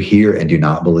who hear and do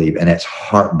not believe. And it's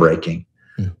heartbreaking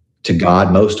to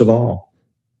God most of all.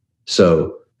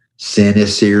 So sin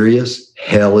is serious.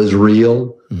 Hell is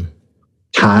real.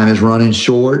 Time is running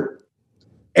short.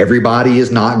 Everybody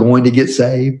is not going to get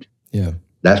saved. Yeah.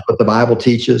 That's what the Bible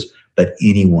teaches. But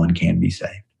anyone can be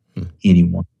saved.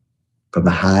 Anyone. From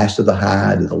the highest of the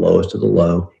high to the lowest of the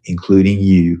low, including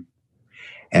you.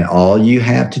 And all you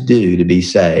have to do to be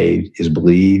saved is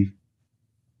believe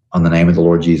on the name of the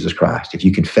Lord Jesus Christ. If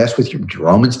you confess with your,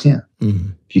 Romans 10,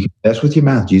 if you confess with your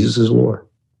mouth, Jesus is Lord,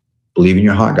 believe in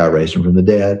your heart, God raised him from the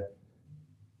dead,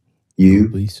 you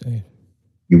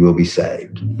will be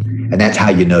saved. And that's how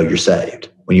you know you're saved.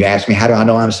 When you ask me, how do I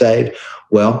know I'm saved?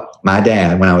 Well, my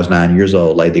dad, when I was 9 years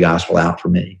old, laid the gospel out for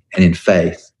me. And in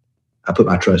faith, I put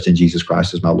my trust in Jesus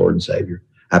Christ as my Lord and Savior.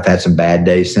 I've had some bad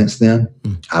days since then.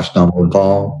 I've stumbled and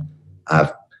fallen.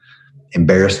 I've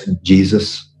embarrassed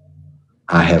Jesus.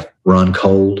 I have run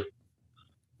cold.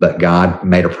 But God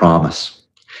made a promise.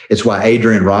 It's why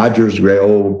Adrian Rogers, great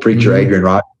old preacher Adrian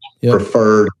Rogers,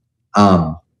 preferred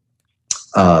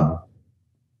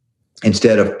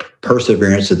instead of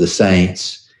perseverance of the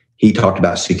saints, he talked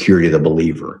about security of the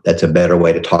believer. That's a better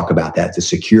way to talk about that, the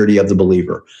security of the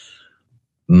believer.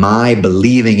 My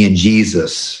believing in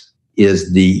Jesus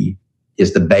is the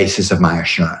basis of my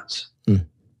assurance.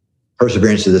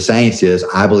 Perseverance of the saints is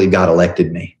I believe God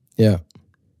elected me. Yeah.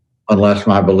 Unless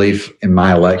my belief in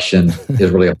my election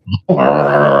is really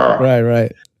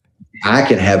right. I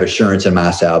can have assurance in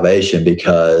my salvation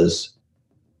because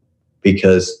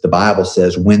the Bible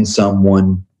says when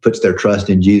someone puts their trust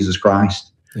in Jesus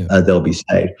Christ, they'll be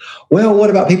saved. Well, what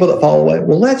about people that fall away?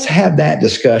 Well, let's have that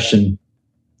discussion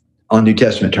on New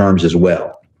Testament terms as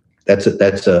well. It's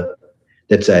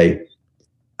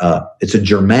a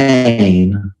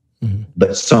germane,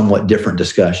 but somewhat different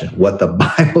discussion. What the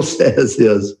Bible says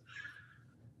is,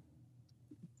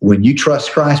 when you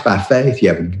trust Christ by faith, you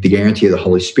have the guarantee of the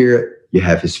Holy Spirit. You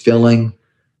have His filling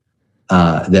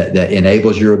that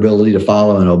enables your ability to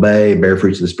follow and obey, bear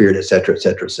fruits of the Spirit, et cetera, et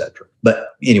cetera, et cetera. But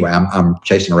anyway, I'm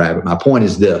chasing a rabbit. My point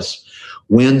is this: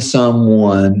 when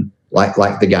someone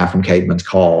like the guy from Caedmon's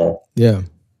Call,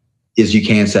 is you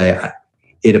can say,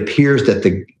 it appears that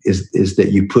is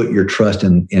that you put your trust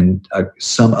in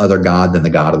some other God than the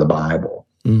God of the Bible,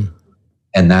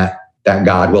 and that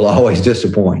God will always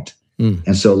disappoint.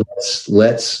 And so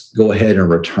let's go ahead and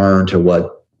return to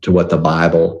what the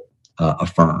Bible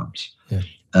affirms,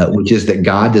 which is that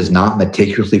God does not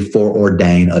meticulously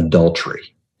foreordain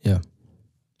adultery. Yeah,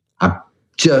 I'm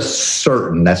just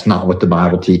certain that's not what the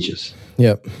Bible teaches.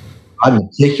 Yep. God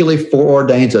meticulously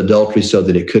foreordains adultery so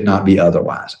that it could not be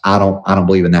otherwise. I don't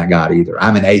believe in that God either.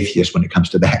 I'm an atheist when it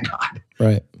comes to that God.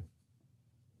 Right.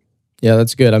 Yeah,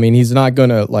 that's good. I mean, He's not going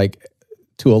to, like,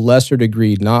 to a lesser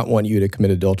degree, not want you to commit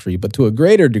adultery, but to a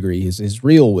greater degree, his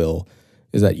real will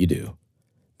is that you do.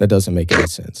 That doesn't make any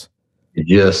sense. It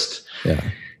just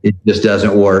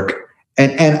doesn't work.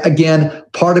 And again,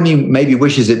 part of me maybe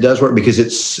wishes it does work because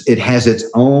it has its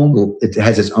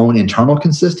own internal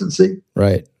consistency.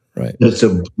 Right. It's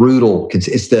a brutal.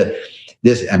 It's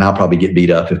this, and I'll probably get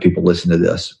beat up if people listen to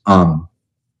this.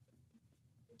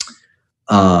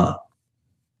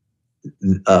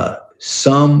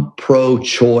 Some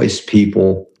pro-choice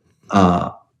people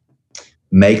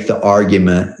make the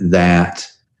argument that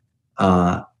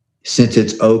since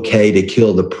it's okay to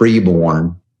kill the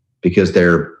preborn because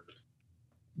they're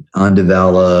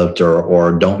undeveloped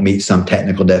or don't meet some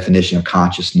technical definition of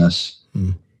consciousness,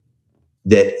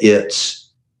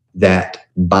 that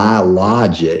by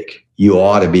logic you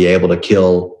ought to be able to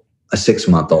kill a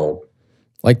 6-month-old,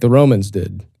 like the Romans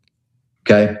did.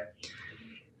 Okay.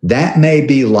 That may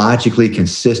be logically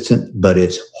consistent, but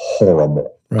it's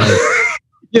horrible. Right.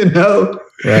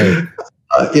 Right.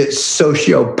 It's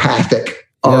sociopathic.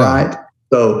 All right.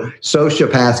 So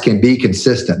sociopaths can be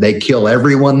consistent. They kill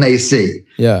everyone they see.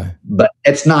 Yeah. But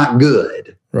it's not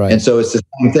good. Right. And so it's the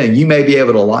same thing. You may be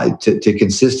able to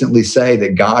consistently say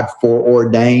that God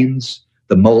foreordains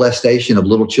the molestation of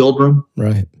little children.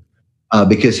 Right.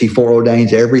 Because He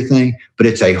foreordains everything, but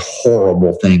it's a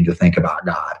horrible thing to think about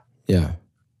God. Yeah.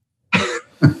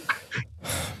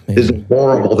 It's a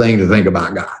horrible thing to think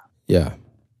about God. Yeah.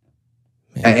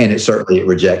 And it certainly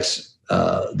rejects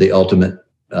the ultimate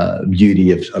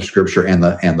beauty of Scripture and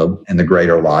the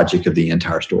greater logic of the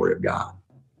entire story of God.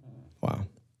 Wow.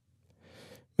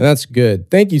 And that's good.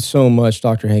 Thank you so much,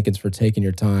 Dr. Hankins, for taking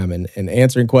your time and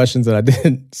answering questions that I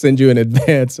didn't send you in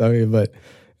advance. I mean, but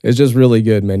it's just really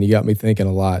good, man. You got me thinking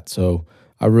a lot. So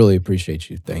I really appreciate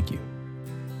you. Thank you.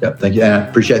 Yep, thank you. And I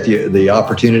appreciate the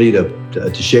opportunity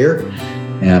to share.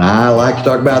 And I like to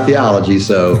talk about theology,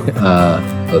 so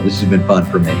this has been fun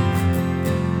for me.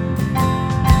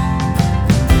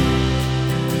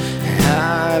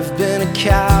 I've been a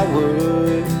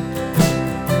coward.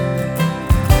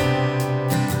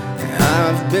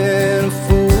 I've been a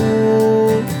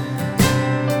fool.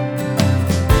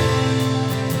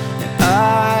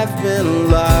 I've been a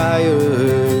liar.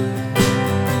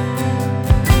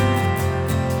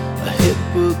 A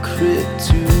hypocrite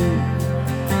too.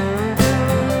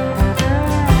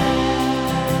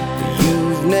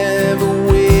 You've never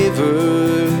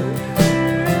wavered.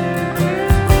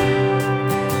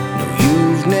 No,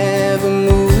 you've never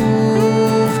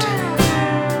moved.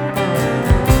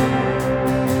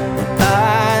 When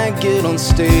I get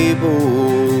unstable,